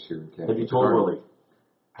 of course, here in Canada. Have you told Willie?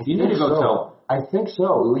 You need to go tell. I think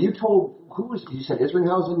so. You told, you said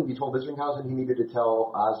Isringhausen? You told Isringhausen he needed to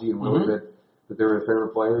tell Ozzie and Willie that they were their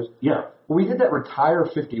favorite players? Yeah. Well, we did that Retire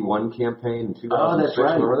 51 campaign in 2006. Oh, that's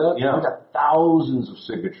right. Remember that? Yeah. We got thousands of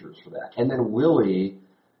signatures for that. And then Willie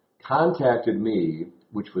contacted me,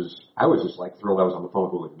 I was just like thrilled I was on the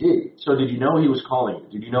phone with Willie McGee. So did you know he was calling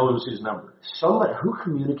you? Did you know it was his number? Somebody who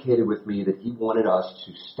communicated with me that he wanted us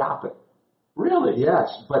to stop it. Really?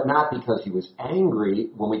 Yes, but not because he was angry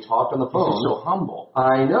when we talked on the phone. He's so humble.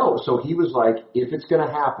 I know. So he was like, if it's going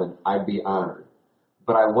to happen, I'd be honored.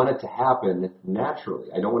 But I want it to happen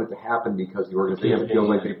naturally. I don't want it to happen because the organization feels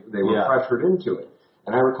like they were pressured into it.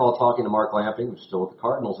 And I recall talking to Mark Lamping, who was still with the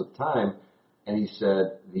Cardinals at the time, and he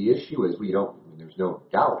said, the issue is there's no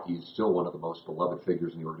doubt he's still one of the most beloved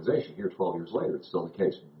figures in the organization. Here, 12 years later, it's still the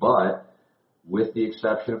case. But with the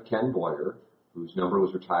exception of Ken Boyer, whose number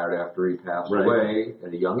was retired after he passed away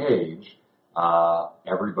at a young age,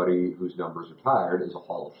 everybody whose number is retired is a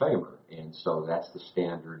Hall of Famer. And so that's the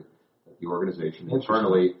standard that the organization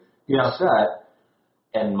internally set.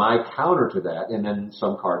 And my counter to that, and then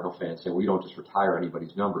some Cardinal fans say, we don't just retire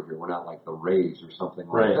anybody's number here. We're not like the Rays or something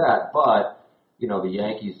like that. But, the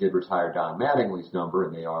Yankees did retire Don Mattingly's number,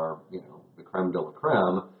 and they are, the creme de la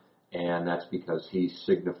creme. And that's because he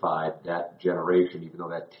signified that generation, even though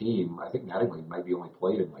that team, I think Mattingly might be only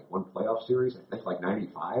played in like one playoff series, I think, like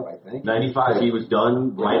 95, I think. 95. He was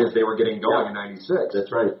done right as they were getting going in 96.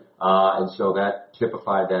 That's right. And so that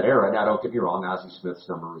typified that era. Now, don't get me wrong, Ozzie Smith's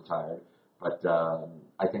number retired. But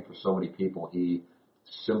I think for so many people, he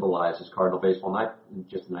symbolizes Cardinal baseball, not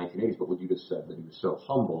just the 1980s, but what you just said, that he was so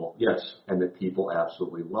humble. Yes. And that people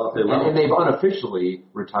absolutely love him. And they've unofficially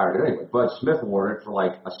retired it anyway. Bud Smith wore it for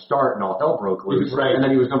like a start and all hell broke loose. Right. And then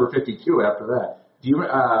he was number 52 after that. Do you?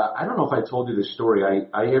 I don't know if I told you this story.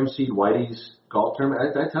 I emceed Whitey's golf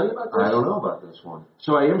tournament. Did I tell you about this? I don't know about this one.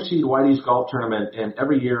 So I emceed Whitey's golf tournament, and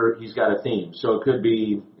every year he's got a theme. So it could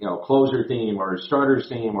be, closer theme or starters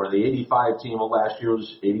theme or the 85 team. Well, last year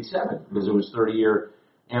was 87 because it was 30-year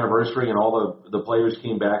anniversary, and all the players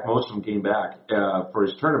came back. Most of them came back for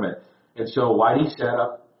his tournament. And so Whitey sat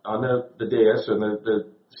up on the dais on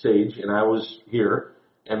the stage, and I was here,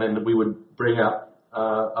 and then we would bring up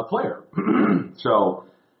a player. So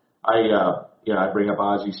I'd bring up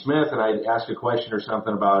Ozzie Smith, and I'd ask a question or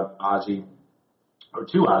something about Ozzie, or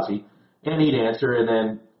to Ozzie, and he'd answer, and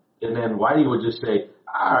then Whitey would just say,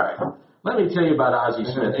 all right, let me tell you about Ozzie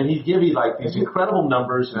Smith. And he'd give you like these incredible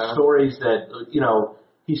numbers and stories that,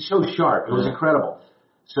 he's so sharp. It was incredible.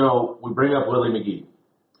 So we bring up Willie McGee,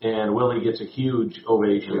 and Willie gets a huge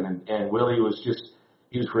ovation, and Willie he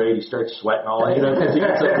was great. He starts sweating all because he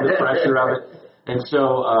gets under the pressure of it. And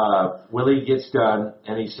so Willie gets done,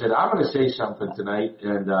 and he said, I'm going to say something tonight,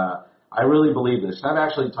 and I really believe this. I've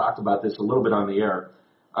actually talked about this a little bit on the air.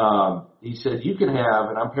 He said, you can have,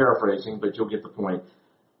 and I'm paraphrasing, but you'll get the point,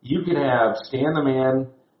 you could have Stan the Man,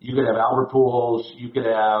 you could have Albert Pujols, you could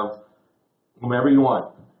have whomever you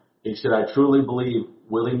want. He said, I truly believe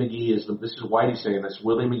Willie McGee this is Whitey saying this,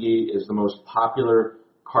 Willie McGee is the most popular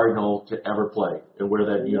Cardinal to ever play and wear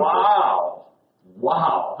that uniform.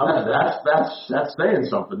 Wow. That's saying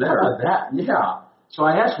something there. So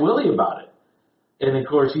I asked Willie about it. And of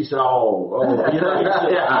course he said, I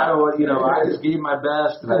just gave my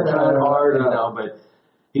best and I tried hard, but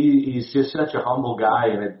he's just such a humble guy,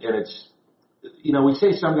 and it's, we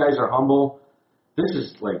say some guys are humble. This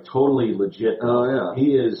is like totally legit. Oh yeah.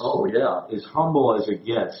 He is as humble as it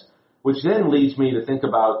gets, which then leads me to think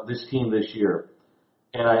about this team this year.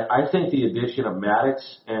 And I think the addition of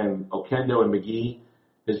Maddox and Oquendo and McGee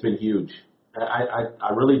has been huge.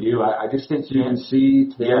 I really do. I just think you can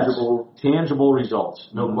see tangible results,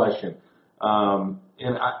 no question.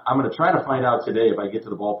 And I'm going to try to find out today if I get to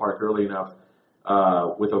the ballpark early enough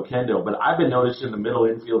with Oquendo. But I've been noticing the middle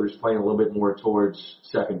infielders playing a little bit more towards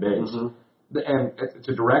second base. Mm-hmm. And it's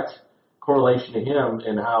a direct correlation to him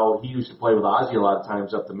and how he used to play with Ozzie a lot of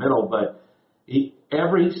times up the middle. But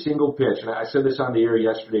every single pitch, and I said this on the air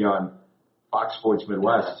yesterday on Fox Sports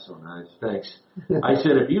Midwest. That's so nice. Thanks. I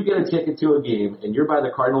said, if you get a ticket to a game and you're by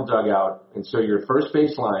the Cardinal dugout, and so you're first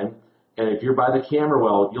base line, and if you're by the camera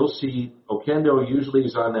well, you'll see Oquendo usually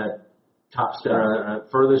is on that top step,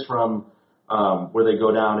 furthest from where they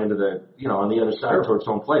go down into the, on the other side towards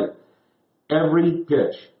home plate. Every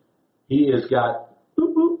pitch, he has got,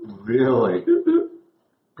 Really?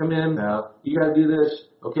 come in, Yeah. you got to do this.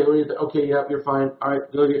 Okay, okay, yep, you're fine. All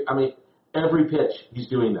right, go get, every pitch he's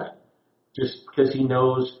doing that. Just because he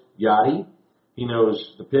knows Yachty, he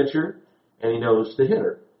knows the pitcher, and he knows the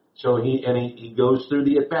hitter. So he goes through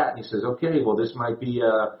the at-bat, and he says, okay, well, this might be,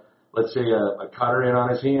 let's say, a cutter in on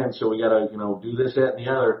his hand, so we got to, do this, that, and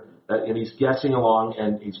the other. And he's guessing along,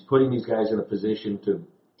 and he's putting these guys in a position to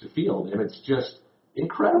field, and it's just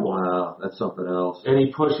incredible. Wow, that's something else. And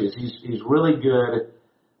he pushes. He's really good.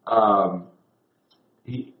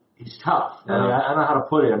 He's tough. Yeah. I don't know how to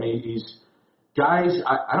put it. He's guys.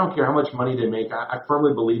 I don't care how much money they make. I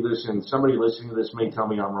firmly believe this, and somebody listening to this may tell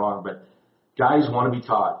me I'm wrong, but guys want to be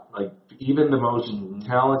taught. Like even the most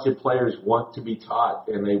talented players want to be taught,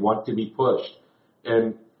 and they want to be pushed.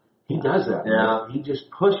 And he does that. Yeah. Man. He just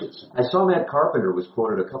pushes. I saw Matt Carpenter was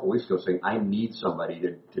quoted a couple weeks ago saying, "I need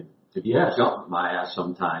somebody to Yes. jump my ass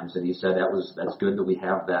sometimes," and he said that's good that we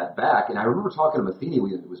have that back. And I remember talking to Matheny, who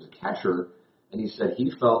was a catcher, and he said he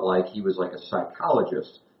felt like he was like a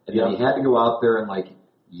psychologist, and then he had to go out there and like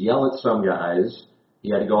yell at some guys.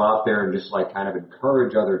 He had to go out there and just like kind of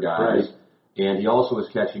encourage other guys. Right. And he also was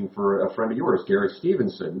catching for a friend of yours, Garrett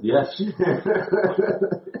Stevenson. Yes. He said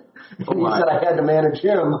I had to manage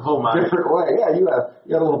him different way. Yeah, you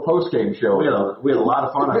had a little post game show. We had a lot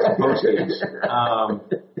of fun on some post games. I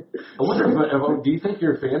wonder if do you think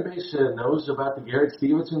your fan base knows about the Garrett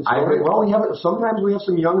Stevenson story? Sometimes we have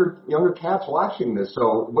some younger cats watching this.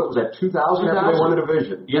 So what was that? 2000 after they won the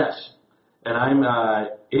division. Yes, and I'm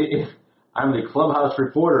the clubhouse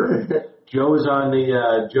reporter. Joe's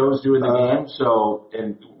doing the game,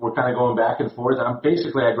 and we're kind of going back and forth. I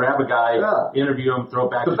grab a guy, interview him, throw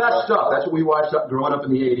back the best stuff. That's what we watched growing up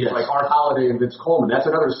in the 80s, like Art Holiday and Vince Coleman. That's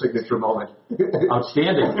another signature moment.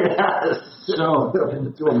 Outstanding. Yes. So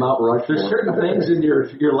do a Mount Rushmore. There's certain things in your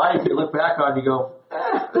life you look back on, you go,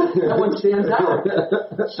 that one stands out.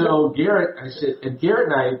 So Garrett and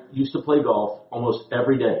I used to play golf almost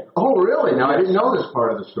every day. Oh, really? Now I didn't know this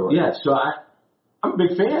part of the story. Yeah. So I'm a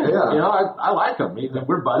big fan. Yeah. I like him.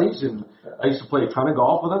 We're buddies, and I used to play a ton of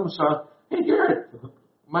golf with him. So, hey, Garrett,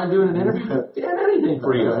 mind doing an interview? Dan, anything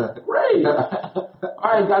for you. Great. All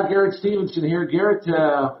right, got Garrett Stevenson here. Garrett,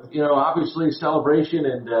 obviously a celebration,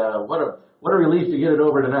 and what a relief to get it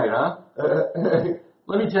over tonight, huh?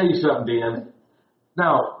 Let me tell you something, Dan.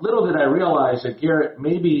 Now, little did I realize that Garrett,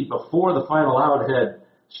 maybe before the final out, had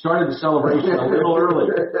started the celebration a little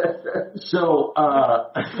earlier. So,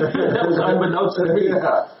 that was unbeknownst to me.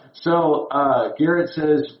 Yeah. So, Garrett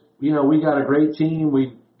says, we got a great team,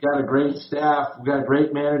 we've got a great staff, we've got a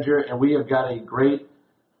great manager, and we have got a great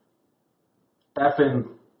effing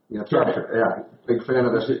catcher. Yeah, big fan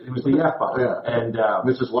of this. It was the F-bomb. Yeah. And,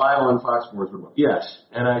 this is live on Fox Sports. Yes.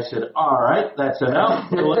 And I said, all right, that's enough.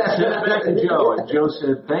 So let's send it back to Joe. And Joe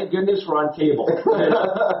said, thank goodness we're on cable.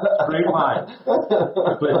 Great line.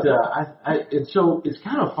 But so it's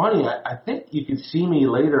kind of funny. I think you could see me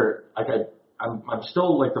later. Like I'm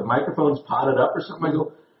still like the microphone's potted up or something. I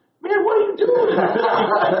go, man, what are you doing?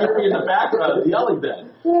 I hear me in the background yelling that.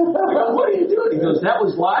 I go, what are you doing? He goes, that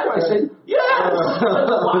was live? I said, yes, that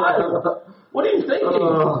was live. What are you thinking?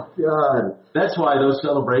 Oh, God. That's why those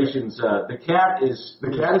celebrations, the cat has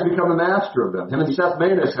become a master of them. Him and Seth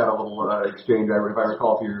Maness had a little exchange, if I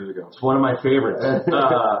recall, a few years ago. It's one of my favorites.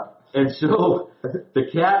 And so the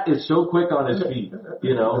cat is so quick on his feet, that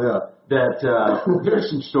there's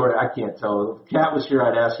some story I can't tell. If the cat was here,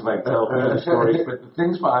 I'd ask if I could tell the stories. But the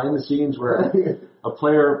things behind the scenes where a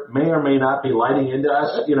player may or may not be lighting into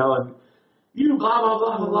us, and you blah, blah,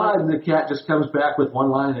 blah, blah, blah, and the cat just comes back with one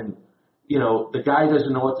line and, the guy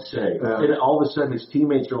doesn't know what to say. Yeah. And all of a sudden his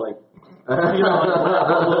teammates are like, a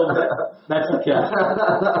little bit. That's the cat.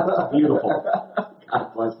 Beautiful.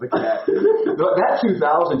 God bless the cat. That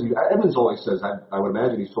 2000, Edmonds always says, I would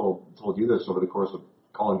imagine he's told you this over the course of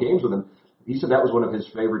calling games with him. He said that was one of his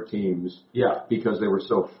favorite teams because they were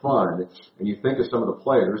so fun. And you think of some of the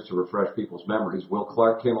players, to refresh people's memories. Will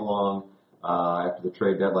Clark came along after the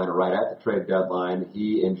trade deadline, or right at the trade deadline.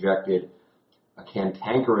 He injected a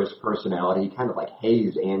cantankerous personality. He kind of like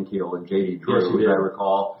hazed Ankiel and J.D. Drew, as I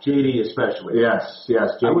recall. J.D. especially. Yes. JD,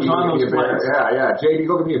 I was on those players. Yeah. J.D.,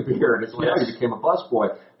 go give me a beer. And it's like he became a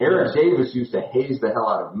busboy. Eric Davis used to haze the hell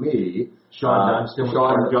out of me. Sean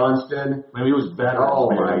Johnston. I mean, he was better. Oh,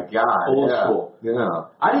 my God. Old school. Yeah.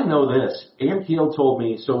 I didn't know this. Ankiel told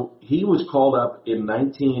me, so he was called up in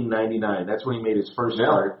 1999. That's when he made his first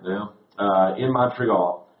start in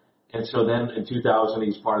Montreal. And so then in 2000,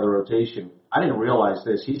 he's part of the rotation. I didn't realize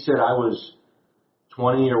this. He said I was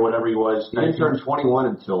 20 or whatever he was. He didn't turn 21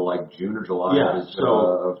 until like June or July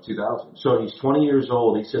of 2000. So he's 20 years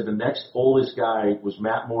old. He said the next oldest guy was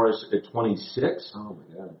Matt Morris at 26. Oh,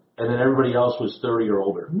 my God. And then everybody else was 30 or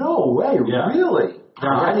older. No way, really?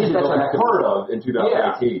 Now, I need to that's go back unheard of in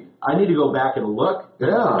 2018. Yeah, I need to go back and look.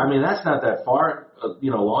 Yeah. I mean, that's not that far,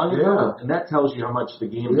 long ago. Yeah. And that tells you how much the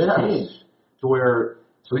game has changed. To where...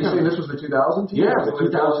 So you're saying this was the 2000 team? Yeah, the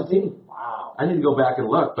 2000 team. Wow. I need to go back and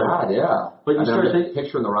look. But, God, yeah. But you start thinking...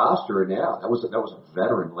 picturing the roster, and that was a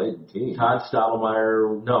veteran-laden team. Todd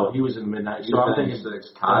Stottlemyre, no, he was in the mid-90s. So I'm thinking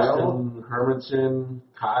Kyle. Hermanson,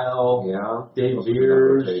 Kyle, Dave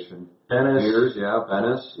Beers, Bennis.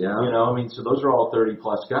 Bennis, So those are all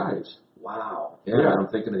 30-plus guys. Wow. Yeah, I'm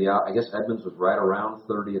thinking of I guess Edmonds was right around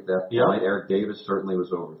 30 at that point. Yeah. Eric Davis certainly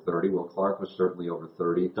was over 30. Will Clark was certainly over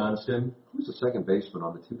 30. Dunston. Who's the second baseman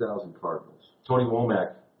on the 2000 Cardinals? Tony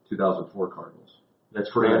Womack. 2004 Cardinals.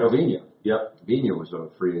 That's Fernando correct. Vigna. Yep. Vigna was a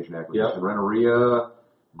free agent acquisition. Yep. Renneria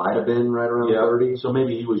might have been right around 30. So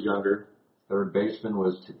maybe he was younger. Third baseman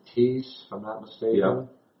was Tatis, if I'm not mistaken. Yep.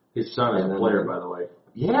 His son is a player, by the way.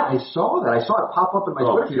 Yeah, I saw that. I saw it pop up in my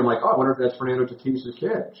Twitter feed. I'm like, I wonder if that's Fernando Tatis'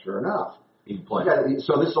 kid. Sure enough. He played.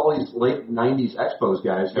 So this is all these late 90s Expos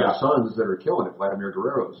guys have sons that are killing it. Vladimir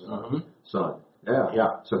Guerrero's son.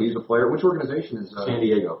 Yeah. So he's a player. Which organization is San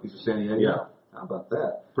Diego. He's a San Diego? Yeah. How about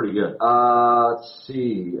that? Pretty good. Let's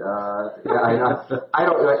see. I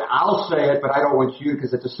don't. I'll say it, but I don't want you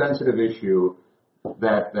because it's a sensitive issue.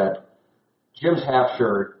 That Jim's half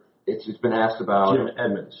shirt. It's been asked about. Jim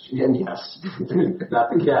Edmonds. And yes, not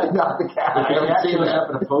the cat. Not the cat. If the cat shows up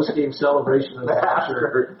in a post-game celebration of the half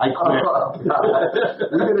shirt, I quit.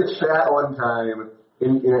 We did a chat one time.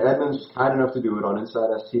 Edmonds was kind enough to do it on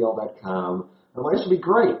InsideSTL.com. I'm like, this would be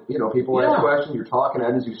great. People ask questions. You're talking to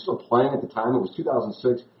Edmonds. He was still playing at the time. It was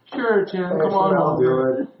 2006. Sure, Jim. Come on, I'll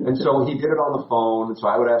do it. And so he did it on the phone. And so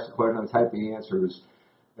I would ask the question, I'd type the answers.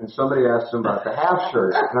 And somebody asked him about the half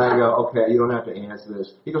shirt. And I go, okay, you don't have to answer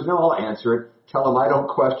this. He goes, no, I'll answer it. Tell him I don't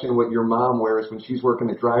question what your mom wears when she's working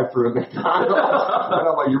the drive-thru at McDonald's. And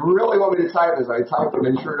I'm like, you really want me to type this? I typed it,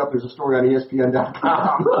 and sure enough, there's a story on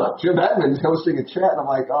ESPN.com. Jim Edmonds hosting a chat, and I'm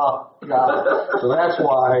like, oh, God. So that's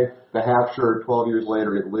why the half shirt, 12 years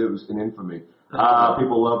later, it lives in infamy.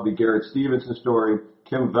 People love the Garrett Stevenson story.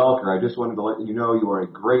 Kim Velker, I just wanted to let you know you are a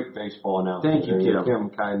great baseball announcer. Thank you, Kim. Kim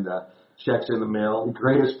kind of checks in the mail. The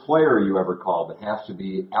greatest player you ever called. It has to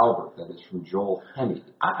be Albert. That is from Joel Henney.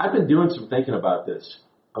 I've been doing some thinking about this.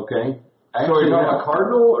 Okay. So you're talking about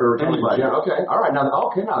Cardinal or anybody? Okay. All right. Now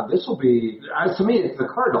this will be. To me, the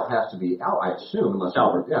Cardinal has to be Al. I assume, unless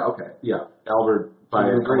Albert. Yeah. Okay. Yeah. Albert by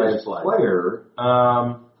the greatest player.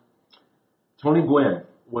 Tony Gwynn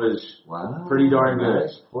was pretty darn good.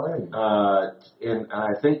 Nice play. And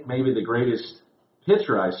I think maybe the greatest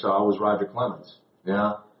pitcher I saw was Roger Clemens.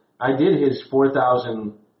 Yeah. I did his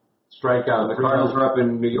 4,000 strikeout. The Cardinals are up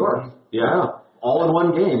in New York. Yeah. All in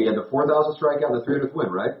one game. He had the 4,000 strikeout and the 300th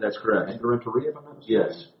win, right? That's correct. And Renteria, if I'm not mistaken.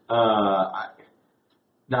 Yes.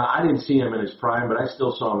 Now, I didn't see him in his prime, but I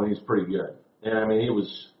still saw him and he's pretty good. And, I mean, he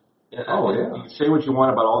was – You can say what you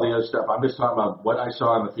want about all the other stuff. I'm just talking about what I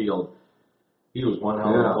saw on the field. He was one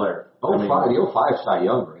hell of a player. The 05 Cy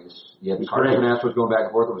Young race. You had the Cardinals and Astros going back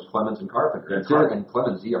and forth. It was Clemens and Carpenter. And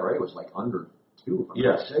Clemens' ERA was like under 2, if I'm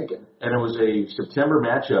not mistaken. And it was a September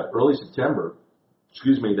matchup, early September,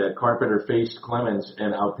 that Carpenter faced Clemens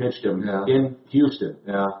and outpitched him in Houston.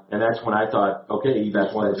 Yeah. And that's when I thought, okay, he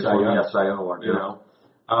just won the Cy Young. Cy Young Award.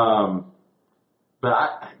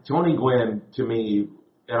 But Tony Gwynn, to me,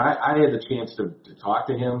 and I had the chance to talk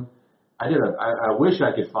to him. I wish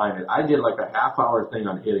I could find it. I did like a half-hour thing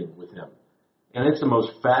on hitting with him. And it's the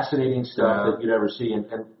most fascinating stuff that you'd ever see. And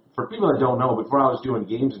for people that don't know, before I was doing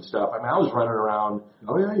games and stuff, I mean, I was running around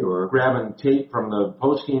you were. Grabbing tape from the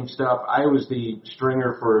post-game stuff. I was the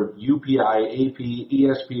stringer for UPI, AP,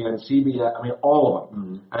 ESPN, CBS, I mean, all of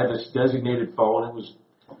them. Mm-hmm. I had this designated phone. It was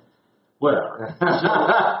whatever.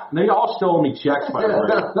 So, they all stole me checks, by the way.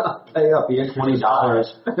 Pay up the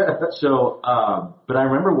 $20. So, but I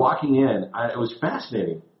remember walking in. It was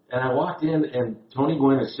fascinating. And I walked in, and Tony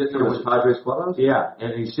Gwynn is sitting there with his Padres clubhouse. Yeah,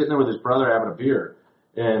 and he's sitting there with his brother having a beer,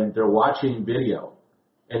 and they're watching video.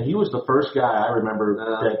 And he was the first guy I remember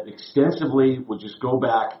that extensively would just go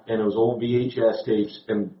back, and it was old VHS tapes,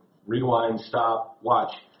 and rewind, stop,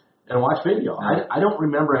 watch, and watch video. I don't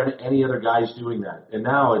remember any other guys doing that. And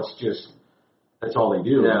now it's just, that's all they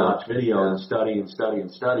do, watch video and study and study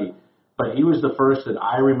and study. But he was the first that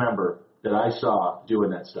I remember that I saw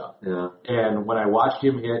doing that stuff. Yeah. And when I watched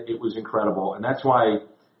him hit, it was incredible. And that's why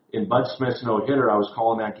in Bud Smith's no-hitter, I was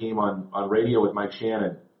calling that game on radio with Mike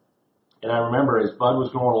Shannon. And I remember as Bud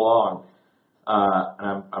was going along,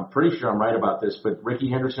 and I'm pretty sure I'm right about this, but Ricky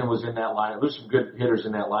Henderson was in that lineup. There's some good hitters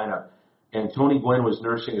in that lineup. And Tony Gwynn was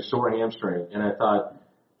nursing a sore hamstring. And I thought,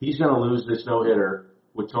 he's going to lose this no-hitter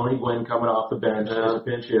with Tony Gwynn coming off the bench as a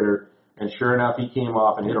pinch hitter. And sure enough, he came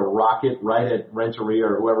off and hit a rocket right at Renteria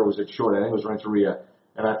or whoever was at short. I think it was Renteria.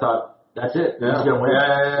 And I thought, that's it. Yeah. He's going to win.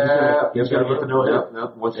 He's going to get the no-hit.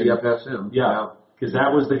 Yep. Once you get past him. Yeah, because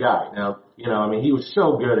that was the guy. Yeah. You know, I mean, he was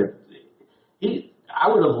so good at I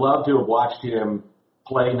would have loved to have watched him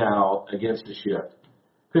play now against the shift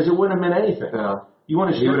because it wouldn't have meant anything. Yeah. You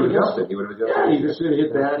want to shift against it. He would have adjusted. Yeah, he just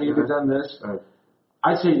hit that. He could have done this.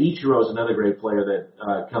 I'd say Ichiro is another great player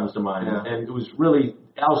that comes to mind. Yeah. And it was really,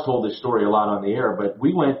 Al's told this story a lot on the air, but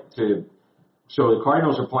we went to, so the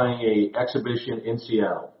Cardinals are playing a exhibition in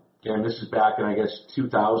Seattle. And this is back in, I guess,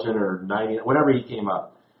 2000 or 90, whenever he came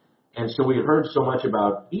up. And so we had heard so much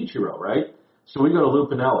about Ichiro, right? So we go to Lou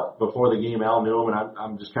Piniella before the game. Al knew him, and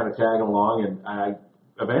I'm just kind of tagging along. And I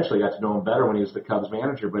eventually got to know him better when he was the Cubs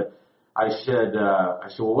manager. But I said,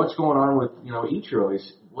 well, what's going on with, Ichiro?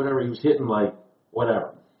 He's whatever, he was hitting like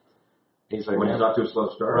whatever. And he's like, when man, he's off to a slow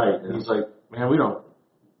start. right. Yeah. And he's like, man, we don't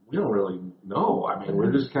really know. I mean,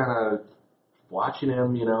 we're just kind of watching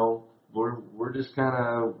him, we're just kind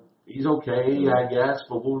of, he's okay, I guess,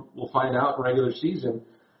 but we'll find out in regular season.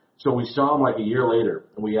 So we saw him like a year later,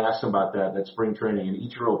 and we asked him about that spring training, and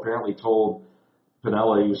Ichiro apparently told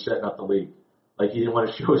Piniella he was setting up the league. Like, he didn't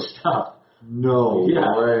want to show his stuff. No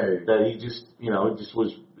way. That he just, he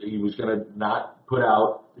was going to not put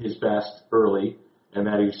out his best early, and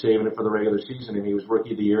that he was saving it for the regular season, and he was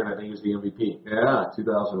Rookie of the Year, and I think he was the MVP. Yeah,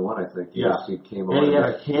 2001, I think. Yeah. He came on. And he had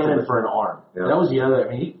a cannon for an arm. Yeah. That was the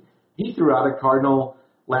other, he threw out a Cardinal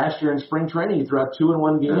last year in spring training. He threw out 2 in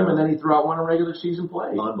one game, and then he threw out 1 in regular season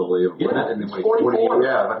play. Unbelievable. Yeah, and then he's 40, 44.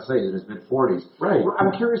 yeah, I'm about to say, in his mid-40s. Right.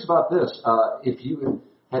 I'm curious about this. If you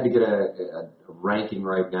had to get a ranking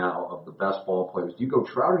right now of the best ball players, do you go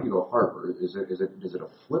Trout or do you go Harper? Is it a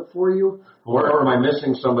flip for you? Or am I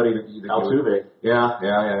missing somebody that Altuve. Yeah.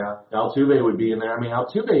 Altuve would be in there.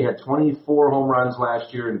 Altuve had 24 home runs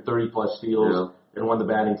last year and 30-plus steals and won the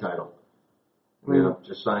batting title.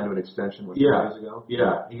 Just signed to an extension 2 years days ago.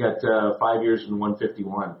 Yeah, he got 5 years and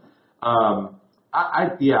 151.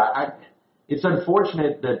 It's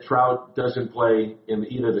unfortunate that Trout doesn't play in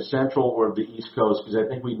either the Central or the East Coast because I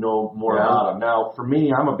think we know more about him. Now, for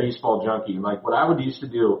me, I'm a baseball junkie. Like what I would used to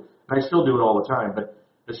do, and I still do it all the time, but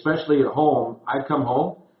especially at home, I'd come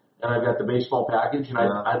home and I've got the baseball package, and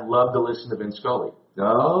I'd love to listen to Vin Scully.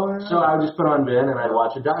 Oh, yeah. So I would just put on Vin and I'd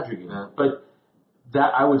watch a Dodger game. Yeah. But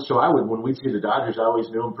I would when we'd see the Dodgers, I always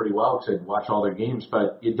knew them pretty well because I'd watch all their games,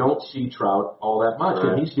 but you don't see Trout all that much,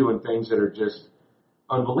 and he's doing things that are just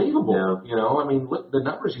unbelievable. Yeah. Look, the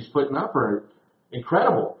numbers he's putting up are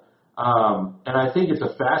incredible. And I think it's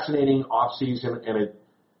a fascinating off season, and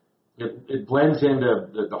it blends into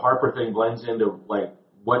the Harper thing blends into like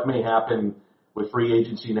what may happen with free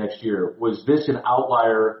agency next year. Was this an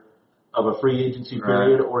outlier of a free agency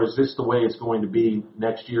period, or is this the way it's going to be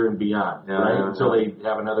next year and beyond, until they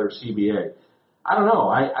have another CBA? I don't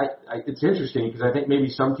know. It's interesting because I think maybe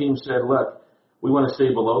some teams said, look, we want to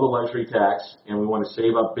stay below the luxury tax, and we want to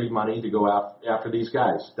save up big money to go after these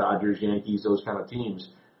guys, Dodgers, Yankees, those kind of teams.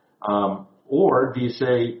 Or do you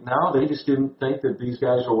say, no, they just didn't think that these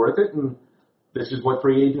guys are worth it, and this is what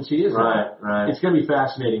free agency is. Right. It's going to be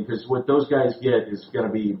fascinating because what those guys get is going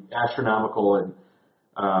to be astronomical. And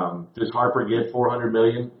does Harper get $400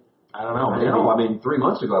 million? I don't know. Maybe. 3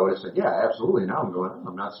 months ago I would have said, yeah, absolutely. Now I'm going,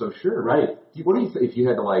 I'm not so sure. Right. What do you if you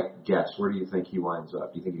had to guess? Where do you think he winds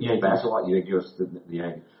up? Do you think he goes back a lot? You think he goes to the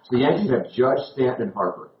Yankees? So the Yankees have Judge, Stanton, and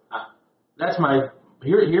Harper. That's my.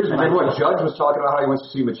 Here's and my. then what? Judge was talking about how he wants to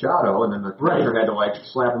see Machado, and then the manager had to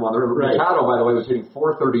slap him on the river. Right. Machado, by the way, was hitting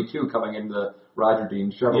 .432 coming into Roger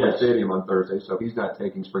Dean Chevrolet Stadium on Thursday, so he's not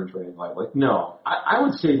taking spring training lightly. No, I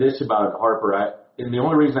would say this about Harper, and the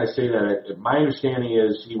only reason I say that, my understanding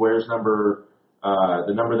is he wears the number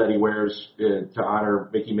that he wears to honor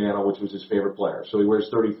Mickey Mantle, which was his favorite player. So he wears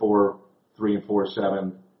 34, 3 and 4,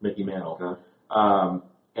 7, Mickey Mantle. Okay.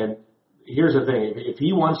 And here's the thing. If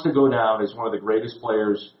he wants to go down as one of the greatest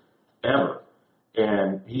players ever,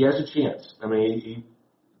 and he has a chance.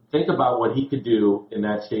 Think about what he could do in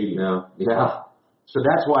that stadium. Yeah. So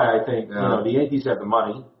that's why I think the Yankees have the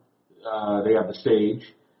money. They have the stage.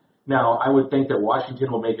 Now, I would think that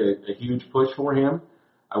Washington will make a huge push for him.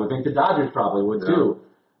 I would think the Dodgers probably would too.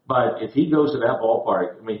 But if he goes to that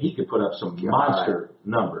ballpark, he could put up some monster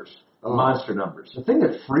numbers. Monster numbers. The thing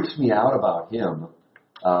that freaks me out about him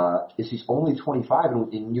is he's only 25,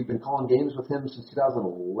 and you've been calling games with him since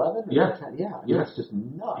 2011? Yeah. Yeah. It's just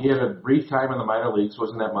nuts. He had a brief time in the minor leagues,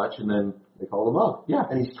 wasn't that much, and then They called him up. Yeah.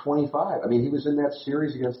 And he's 25. I mean, he was in that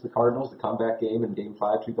series against the Cardinals, the comeback game in Game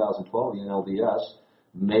 5, 2012, the NLDS.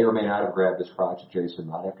 May or may not have grabbed his crotch at Jason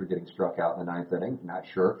Mott after getting struck out in the 9th inning. Not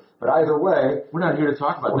sure. But either way. We're not here to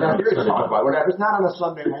talk about that. We're not here to talk about it. It's not on a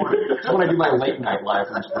Sunday morning. It's when I do my late night live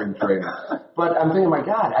from spring training. But I'm thinking, my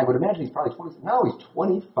God, I would imagine he's probably 20. No, he's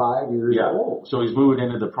 25 years old. So he's moving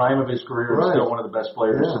into the prime of his career. Right. Still one of the best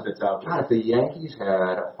players that's out there. God, if the Yankees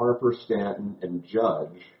had Harper, Stanton, and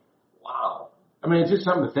Judge. Wow. I mean, it's just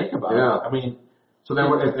something to think about. Yeah. I mean, so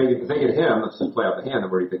then if they get him, let's just play out the hand,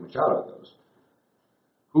 then where do you think Machado goes?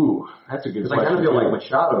 Ooh, that's a good question. Because I kind of feel like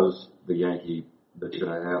Machado's the Yankee that's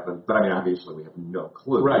going to happen. But, I mean, obviously we have no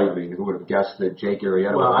clue. Right. I mean, who would have guessed that Jake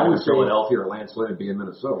Arrieta would be in Philadelphia or Lance Lynn would be in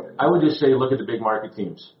Minnesota? I would just say look at the big market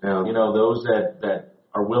teams. Yeah. You know, those that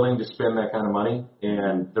are willing to spend that kind of money,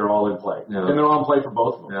 and they're all in play. Yeah. And they're all in play for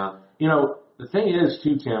both of them. Yeah. You know, the thing is,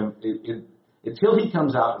 too, Tim, until he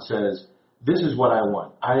comes out and says, this is what I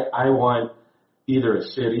want. I want either a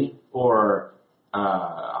city or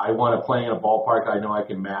I want to play in a ballpark I know I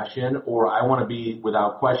can mash in, or I want to be,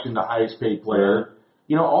 without question, the highest paid player.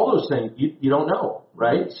 You know, all those things, you don't know,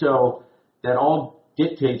 right? So that all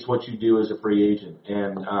dictates what you do as a free agent.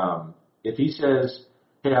 And if he says,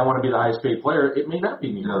 hey, I want to be the highest paid player, it may not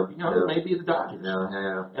be New York. You know, it may be the Dodgers.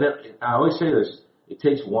 Yeah. And I always say this, it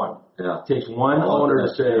takes one. Yeah. It takes one owner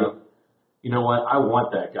to say, you know what, I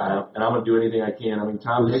want that guy, and I'm going to do anything I can. I mean,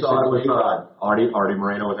 Tom We saw it with Artie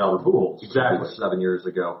Moreno with Albert Pujols. Exactly. 7 years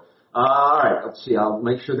ago. All right, let's see. I'll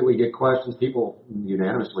make sure that we get questions. People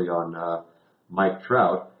unanimously on Mike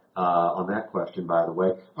Trout on that question, by the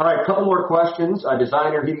way. All right, a couple more questions.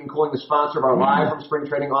 Design Air Heating and Cooling, the sponsor of our live from spring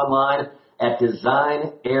training online at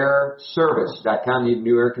designairservice.com. Need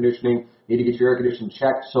new air conditioning. Need to get your air conditioning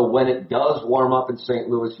checked so when it does warm up in St.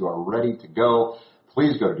 Louis, you are ready to go.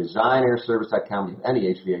 Please go to designairservice.com. If you have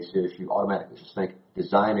any HVAC issue, automatically just think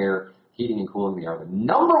Design Air Heating and Cooling. They are the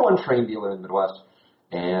 #1 train dealer in the Midwest,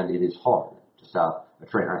 and it is hard to stop a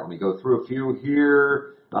train. All right, let me go through a few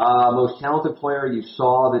here. Most talented player you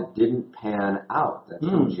saw that didn't pan out. That's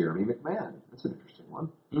from Jeremy McMahon. That's an interesting one.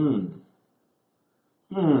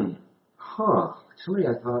 Huh. Somebody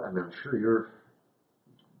I thought, I'm sure you're...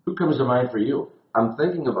 Who comes to mind for you? I'm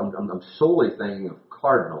solely thinking of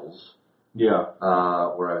Cardinals. Yeah.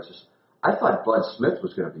 Where I thought Bud Smith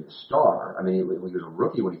was going to be a star. I mean, he was a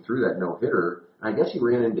rookie when he threw that no-hitter. And I guess he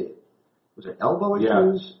ran into, was it elbow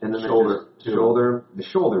issues? And then shoulder. The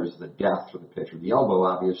shoulder is the death for the pitcher. The elbow,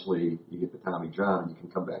 obviously, you get the Tommy John, and you can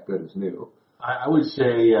come back good as new. I would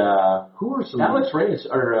say, who are some... Alex Reyes,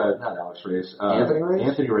 or not Alex Reyes. Anthony Reyes?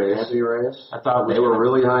 Anthony Reyes. I thought they were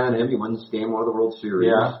really high on him. He wins Game 1 of the World Series.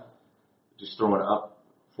 Yeah. Just throwing up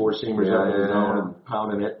four-seamers out of the zone and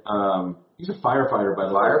pounding it. He's a firefighter, by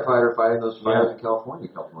the way. Firefighter fighting those fires in California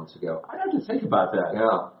a couple months ago. I have to think about that.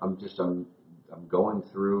 Yeah, I'm going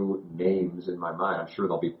through names in my mind. I'm sure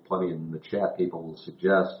there'll be plenty in the chat people will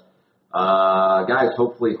suggest. Guys,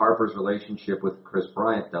 hopefully Harper's relationship with Chris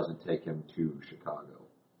Bryant doesn't take him to Chicago.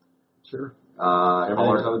 Sure.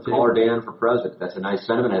 Caller Dan for president. That's a nice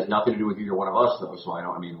sentiment. It has nothing to do with you. You're one of us, though. So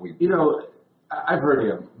I've heard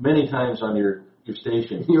him many times on your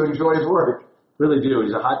station. You enjoy his work. Really do.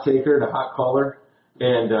 He's a hot taker and a hot caller.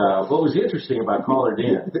 And what was interesting about Caller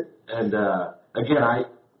Dan, and again,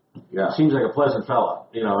 seems like a pleasant fella.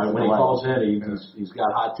 You know, and when he calls in, he's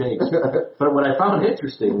got hot takes. But what I found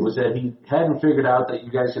interesting was that he hadn't figured out that you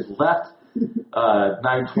guys had left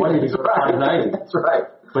 920 to go to 590. That's right.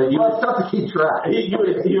 But it's tough to keep track.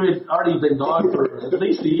 You had already been gone for at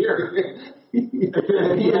least a year. He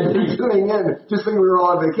had been tuning in just thinking we were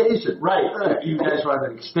all on vacation. Right. You guys were on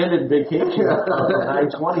an extended vacation on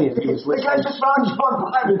 920. And he was the guy just found you on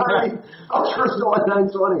 590. I'm sure still at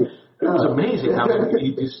 920. It was amazing how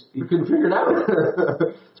you couldn't figure it out.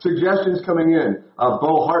 Suggestions coming in.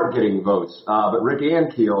 Bo Hart getting votes. But Rick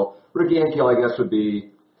Ankiel, I guess, would be...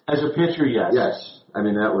 As a pitcher, yes. Yes. I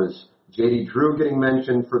mean, that was... J.D. Drew getting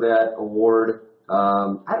mentioned for that award.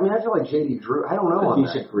 I feel like J.D. Drew, I don't know. A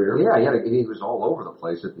decent career. Yeah, he was all over the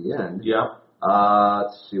place at the end. Yeah.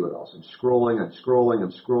 Let's see what else. I'm scrolling. A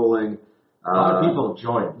lot of people have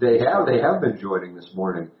joined. They have been joining this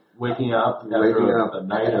morning. Waking up after a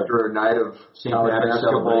night of college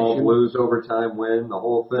basketball, Blues overtime win, the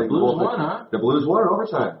whole thing. The Blues won, huh? The Blues won in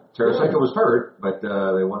overtime. Tarasenko was hurt, but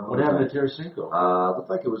they won. What happened to Tarasenko? Looked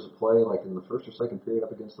like it was a play like in the first or second period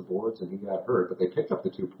up against the boards, and he got hurt. But they picked up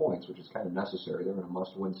the 2 points, which is kind of necessary. They're in a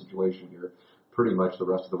must-win situation here, pretty much the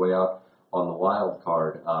rest of the way out on the wild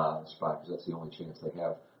card spot, because that's the only chance they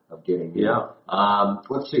have of getting in. Yeah.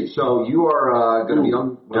 Let's see. So you are going to be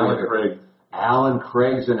on. Craig. Alan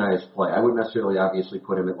Craig's a nice play. I wouldn't necessarily obviously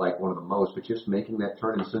put him at like one of the most, but just making that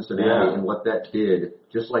turn in Cincinnati and what that did,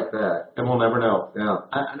 just like that. And we'll never know. Yeah.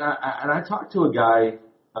 And I talked to a guy.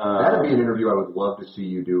 That'd be an interview I would love to see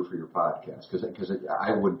you do for your podcast, because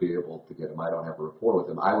I wouldn't be able to get him. I don't have a rapport with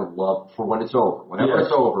him. I would love for when it's over, whenever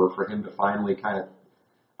it's over, for him to finally kind of,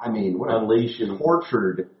 what unleash a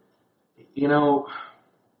tortured.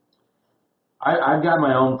 I've got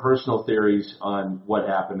my own personal theories on what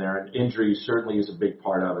happened there, and injury certainly is a big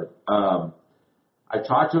part of it. I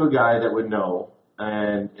talked to a guy that would know,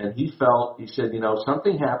 and he said,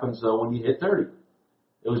 something happens, though, when you hit 30.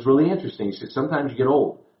 It was really interesting. He said, sometimes you get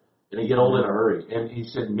old, and you get old in a hurry. And he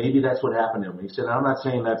said, maybe that's what happened to him. He said, I'm not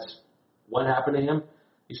saying that's what happened to him.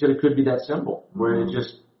 He said, it could be that simple, where it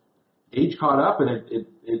just, age caught up, and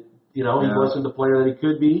he wasn't the player that he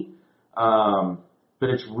could be. But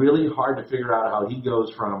it's really hard to figure out how he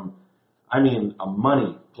goes from, a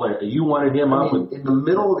money player. You wanted him up in the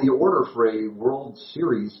middle of the order for a World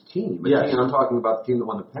Series team. Yes. I'm talking about the team that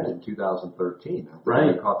won the pennant in 2013.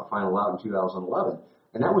 Right. They caught the final out in 2011.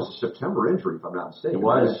 And that was a September injury, if I'm not mistaken. It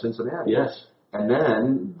was. In Cincinnati. Yes. And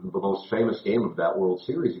then the most famous game of that World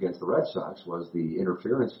Series against the Red Sox was the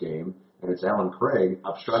interference game, and it's Alan Craig.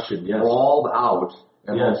 Obstruction, yes. Crawled out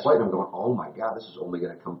at home Yes. plate, and I'm going, oh my God, this is only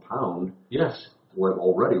going to compound. Yes. What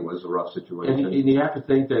already was a rough situation. And you have to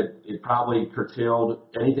think that it probably curtailed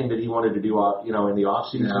anything that he wanted to do, in the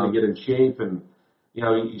off season to get in shape. And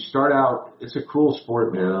you start out. It's a cruel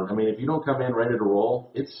sport, man. Yeah. If you don't come in ready to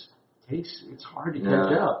roll, it's hard to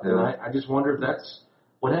catch up. Yeah. And I just wonder if that's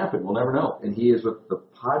what happened. We'll never know. And he is with the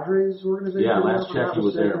Padres organization. Yeah, last check he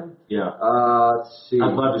was there. Yeah. Let's see.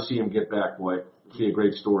 I'd love to see him get back, boy. It'd be a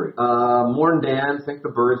great story. Morn Dan, think the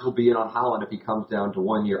Birds will be in on Holland if he comes down to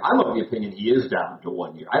 1 year. I'm of the opinion he is down to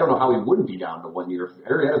 1 year. I don't know how he wouldn't be down to 1 year. If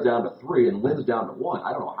Arrieta's down to 3 and Lynn's down to 1,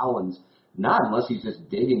 I don't know how Holland's not, unless he's just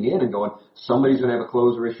digging in and going, somebody's going to have a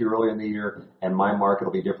closer issue early in the year, and my market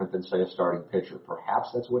will be different than, say, a starting pitcher. Perhaps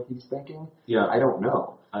that's what he's thinking. Yeah. I don't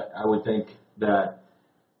know. I would think that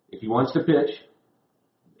if he wants to pitch,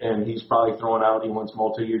 and he's probably throwing out, he wants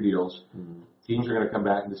multi-year deals, teams are going to come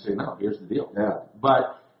back and just say, no, here's the deal. Yeah.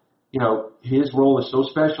 But, his role is so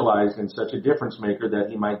specialized and such a difference maker that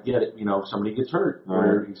he might get it. If somebody gets hurt,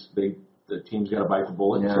 or the team's got to bite the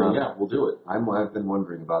bullet and say, yeah, we'll do it. I've been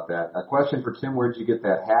wondering about that. A question for Tim, where'd you get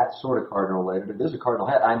that hat? Sort of Cardinal related. It is a Cardinal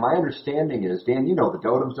hat. My understanding is, Dan, the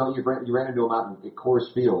Dotems, don't you? You ran into them out in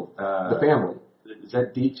Coors Field, the family. Is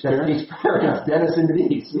that Deek's That's parents? Deek's parents, Dennis and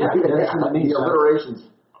Denise. Yeah, Dennis and Denise. The alliteration's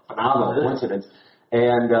phenomenal coincidence.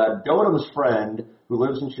 And Dotem's friend, who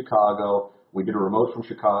lives in Chicago, we did a remote from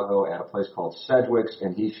Chicago at a place called Sedgwick's,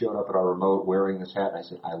 and he showed up at our remote wearing this hat, and I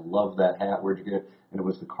said, I love that hat. Where'd you get it? And it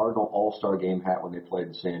was the Cardinal All-Star Game hat when they played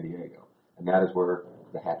in San Diego. And that is where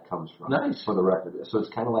the hat comes from. Nice. For the record. So it's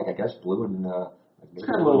kind of like, I guess, blue and it's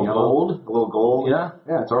got a little gold. A little gold. Yeah.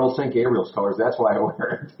 Yeah, it's our old St. Gabriel's colors. That's why I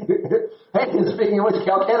wear it. Hey, and speaking of which,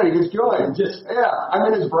 Cal Kennedy just joined.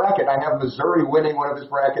 I'm in his bracket. I have Missouri winning one of his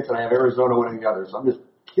brackets, and I have Arizona winning the other. So I'm just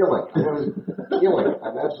killing.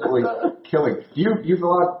 I'm absolutely killing. Do you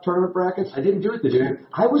fill out tournament brackets? I didn't do it this year.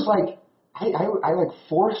 I was like, I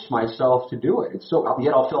forced myself to do it. It's so,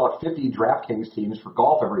 yet I'll fill out 50 DraftKings teams for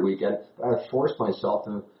golf every weekend, but I forced myself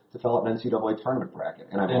to fill out an NCAA tournament bracket.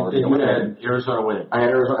 And you had Arizona winning. I had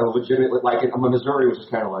Arizona. I legitimately, Missouri was just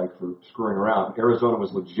kind of like for screwing around. Arizona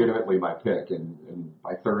was legitimately my pick, and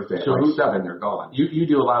by Thursday at 7, they're gone. You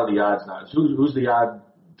do a lot of the odds now. Who's the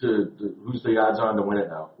odds on to win it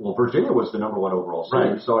now? Well, Virginia was the number 1 overall seed.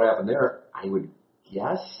 Right. You saw what happened there. I would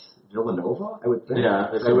guess Villanova. I would think. Yeah.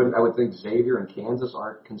 I would think Xavier and Kansas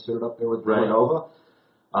aren't considered up there with Villanova.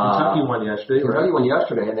 Kentucky won yesterday. Kentucky won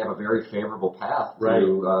yesterday, and they have a very favorable path to. Right.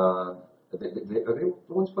 Are they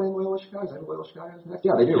the ones playing Loyola Chicago? Is that Loyola Chicago next?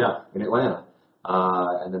 Yeah, they do. Yeah. In Atlanta.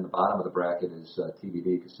 And then the bottom of the bracket is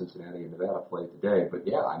TBD because Cincinnati and Nevada play today. But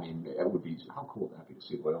yeah, it would be, how cool would that be to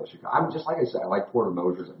see Loyola Chicago? I'm just, like I said, I like Porter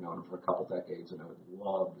Mosers. I've known him for a couple decades, and I would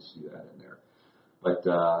love to see that in there. But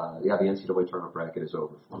yeah, the NCAA tournament bracket is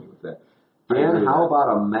over for me with that. Dan, how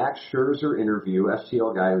about a Max Scherzer interview,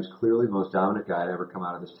 FTL guy who's clearly the most dominant guy to ever come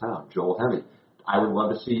out of this town, Joel Hemme? I would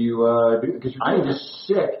love to see you do, because you're doing just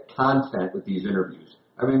sick content with these interviews.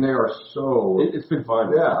 They are so... It's been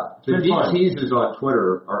fun. Yeah. The deep teases on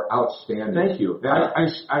Twitter are outstanding. Thank you. Yeah.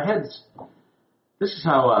 I had... This is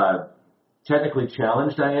how technically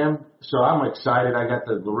challenged I am. So I'm excited. I got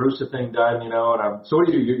the LaRussa thing done, and I'm. So what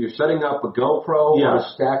do you do? You're setting up a GoPro or a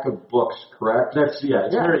stack of books, correct? It's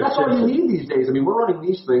very that's expensive. all you need these days. I mean, we're running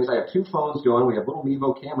these things. I have 2 phones going. We have little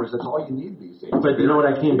Mevo cameras. That's all you need these days. But you know what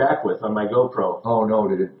I came back with on my GoPro? Oh, no,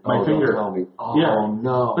 did it? My finger. Don't tell me. Oh, yeah.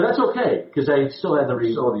 no. But that's okay, because I still had the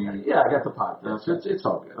I got the podcast. It's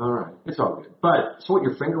all good. All right. It's all good. But so what,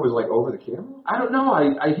 your finger was like over the camera? I don't know.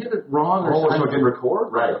 I hit it wrong or something. So it didn't record?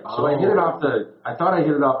 Right. So I hit it off I thought I hit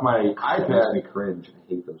it off my iPad. It makes me cringe. I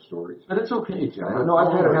hate those stories. But it's okay, John. No,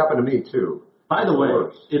 I've had it happen to me, too. By the way,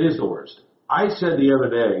 it is the worst. I said the other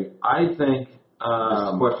day, I think... This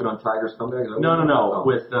is a question on Tiger's comeback? No. Oh.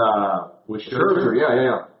 With Scherzer.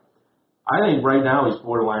 Yeah. I think right now he's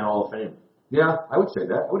borderline Hall of Fame. Yeah, I would say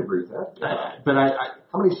that. I would agree with that. But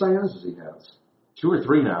how many Cy Youngs does he have? 2 or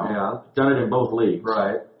 3 now. Yeah. Done it in both leagues.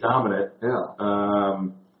 Right. Dominant. Yeah.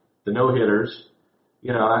 The no-hitters.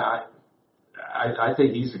 I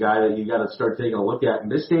think he's the guy that you got to start taking a look at. In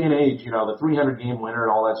this day and age, the 300-game winner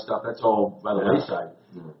and all that stuff, that's all by the wayside.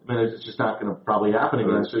 Yeah. I mean, it's just not going to probably happen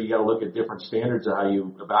again. Right. So you got to look at different standards of how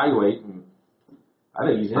you evaluate. And I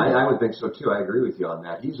think he's in I would think so, too. I agree with you on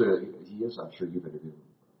that. He is, I'm sure you've interviewed him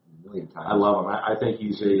a million times. I love him. I think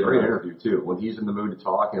he's a great interview, too. When he's in the mood to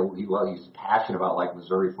talk, he's passionate about, like,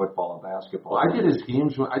 Missouri football and basketball. Well, I did his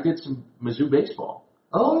games. I did some Mizzou baseball.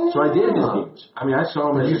 Oh, yeah. So I did his games. I mean, I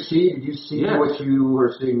saw him. Did you see what you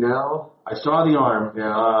are seeing now? I saw the arm.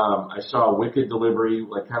 Yeah. I saw a wicked delivery,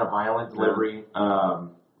 like kind of violent delivery. Yeah.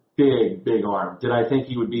 Big arm. Did I think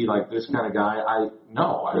he would be like this kind of guy?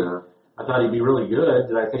 No. I thought he'd be really good.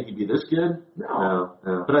 Did I think he'd be this good? No.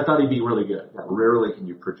 But I thought he'd be really good. Yeah, rarely can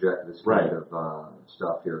you project this kind of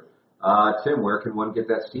stuff here. Tim, where can one get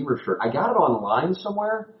that Steamer shirt? I got it online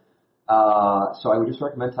somewhere. So I would just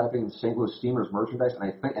recommend typing in St. Louis Steamers merchandise,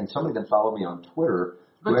 and somebody that followed me on Twitter.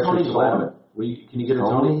 Tony Glavin. Can you get a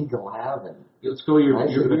Tony? Glavin. Let's go. Who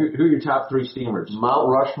are your top 3 Steamers? Mount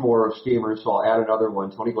Rushmore of Steamers. So I'll add another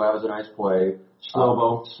one. Tony Glavin's a nice play.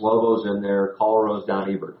 Slovo's in there. Coloro's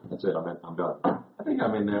Don Ebert. That's it. I'm done. I think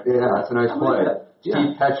I'm in there. Yeah, that's a nice play. Like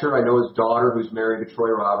Steve Petcher. I know his daughter, who's married to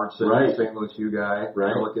Troy Robertson, St. Louis U guy.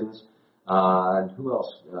 Right. Pelicans. And who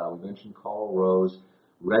else? We mentioned Carl Rose.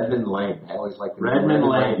 Redmond Lane. I always like the Redmond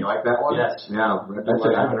Lane. You like that one? Yes. Yeah. Redmond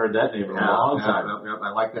Lane. I haven't heard that name in a long time.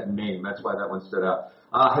 I like that name. That's why that one stood out.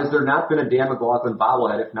 Has there not been a Dan McLaughlin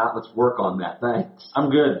bobblehead? If not, let's work on that. Thanks.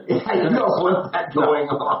 I'm good. You don't want that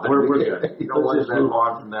going on. We're good. Let's just move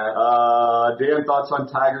on from that. Dan, thoughts on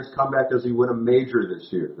Tiger's comeback? Does he win a major this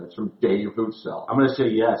year? That's from Dave Hootsell. I'm going to say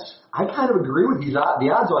yes. I kind of agree with you. The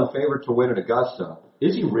odds-on favorite to win at Augusta.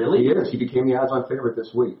 Is he really? He is. He became the odds-on favorite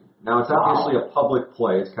this week. Now, it's obviously a public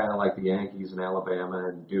play. It's kind of like the Yankees and Alabama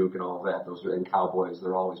and Duke and all that. And Cowboys,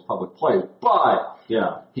 they're always public plays. But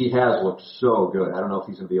he has looked so good. I don't know if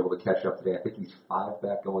he's going to be able to catch up today. I think he's 5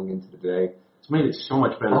 back going into today. It's made it so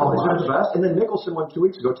much better. Oh, he's the best. And then Mickelson won 2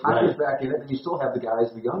 weeks ago. Tiger's back in it. And you still have the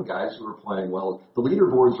young guys who are playing well. The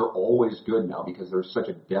leaderboards are always good now because there's such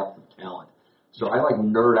a depth of talent. So I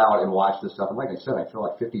nerd out and watch this stuff. And like I said, I feel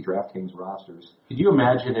like 50 DraftKings rosters. Could you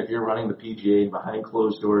imagine if you're running the PGA and behind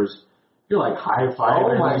closed doors, you're like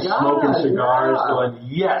high-fiving, smoking cigars, going,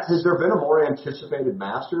 yes. Has there been a more anticipated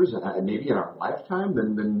Masters, maybe in our lifetime,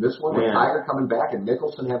 than this one? With Tiger coming back and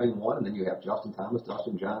Mickelson having won, and then you have Justin Thomas,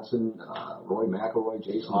 Dustin Johnson, Rory McIlroy,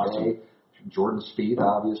 Jason Day, Jordan Spieth,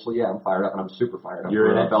 obviously. Yeah, I'm fired up, and I'm super fired up.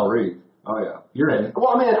 You're in it. Bell Reeve. Oh, yeah. You're in it.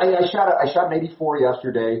 Well, I shot an 84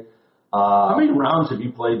 yesterday. How many rounds have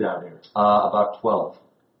you played down here? About 12.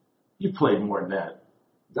 You played more than that.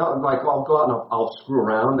 No, I'll go out and I'll screw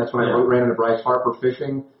around. That's when I ran into Bryce Harper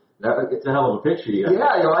fishing. It's a hell of a picture you got.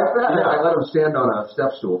 Yeah, you like that? Yeah. I let him stand on a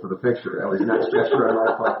step stool for the picture. That was a nice picture on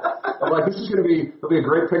my phone. I'm like, it'll be a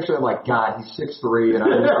great picture. I'm like, God, he's 6'3", and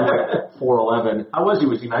I'm like 4'11". How was he?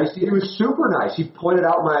 Was he nice to you? He was super nice. He pointed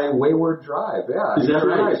out my wayward drive. Yeah. Is that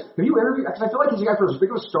right? Nice. Have you interviewed? Because I feel like he's a guy for as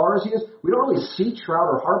big of a star as he is. We don't really see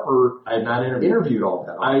Trout or Harper. I have not interviewed all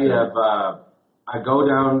that. I go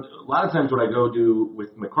down, a lot of times what I go do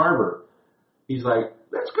with McCarver, he's like,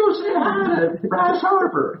 let's go say hi to Bryce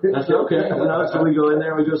Harper. I said, okay. So we go in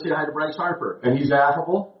there and we go say hi to Bryce Harper. And he's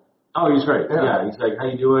affable? Oh, he's great. Yeah. He's like, how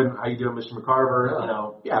you doing? How you doing, Mr.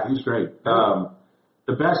 McCarver? Yeah. He's great.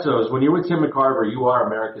 The best, though, is when you're with Tim McCarver, you are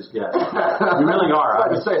America's guest. You really are.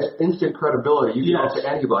 I would say it's instant credibility. You can go to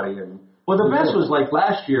anybody. Well, the best was like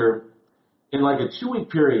last year, in like a 2-week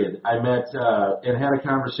period, I met and had a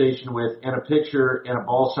conversation with and a picture and a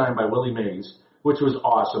ball signed by Willie Mays, which was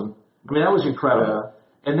awesome. I mean, that was incredible.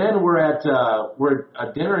 And then we're at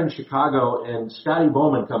a dinner in Chicago, and Scotty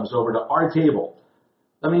Bowman comes over to our table.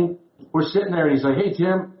 I mean, we're sitting there, and he's like, "Hey,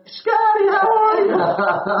 Tim, Scotty, how are you?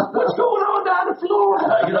 What's going on down in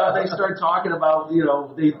Florida?" You know, they start talking about, you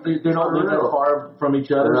know, they don't live that far from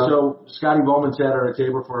each other. Yeah. So Scotty Bowman sat at our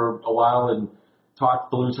table for a while and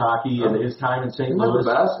talked Blues hockey and his time in St. Louis.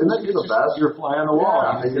 Isn't that the best? You're fly on the wall.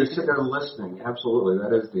 Yeah, and you're sitting there listening. Absolutely,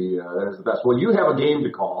 that is the best. Well, you have a game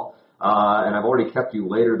to call, and I've already kept you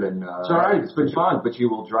later than. It's all right. It's been fun. But you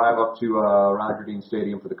will drive up to Roger Dean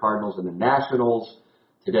Stadium for the Cardinals and the Nationals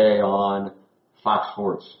today on Fox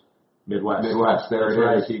Sports. Midwest. There That's it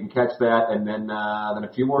right. is. You can catch that, and then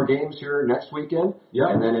a few more games here next weekend. Yep.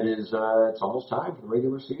 And then it's almost time for the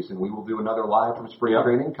regular season. We will do another live from spring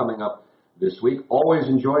training coming up this week. Always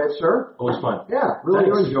enjoy it, sir. Always fun. Yeah, really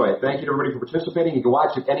Thanks. do enjoy it. Thank you to everybody for participating. You can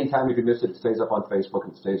watch it anytime if you miss it. It stays up on Facebook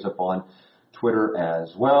and it stays up on Twitter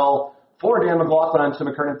as well. For Dan McLaughlin, I'm Tim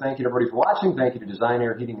McKernan. Thank you to everybody for watching. Thank you to Design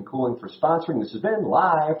Air Heating and Cooling for sponsoring. This has been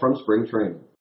live from spring training.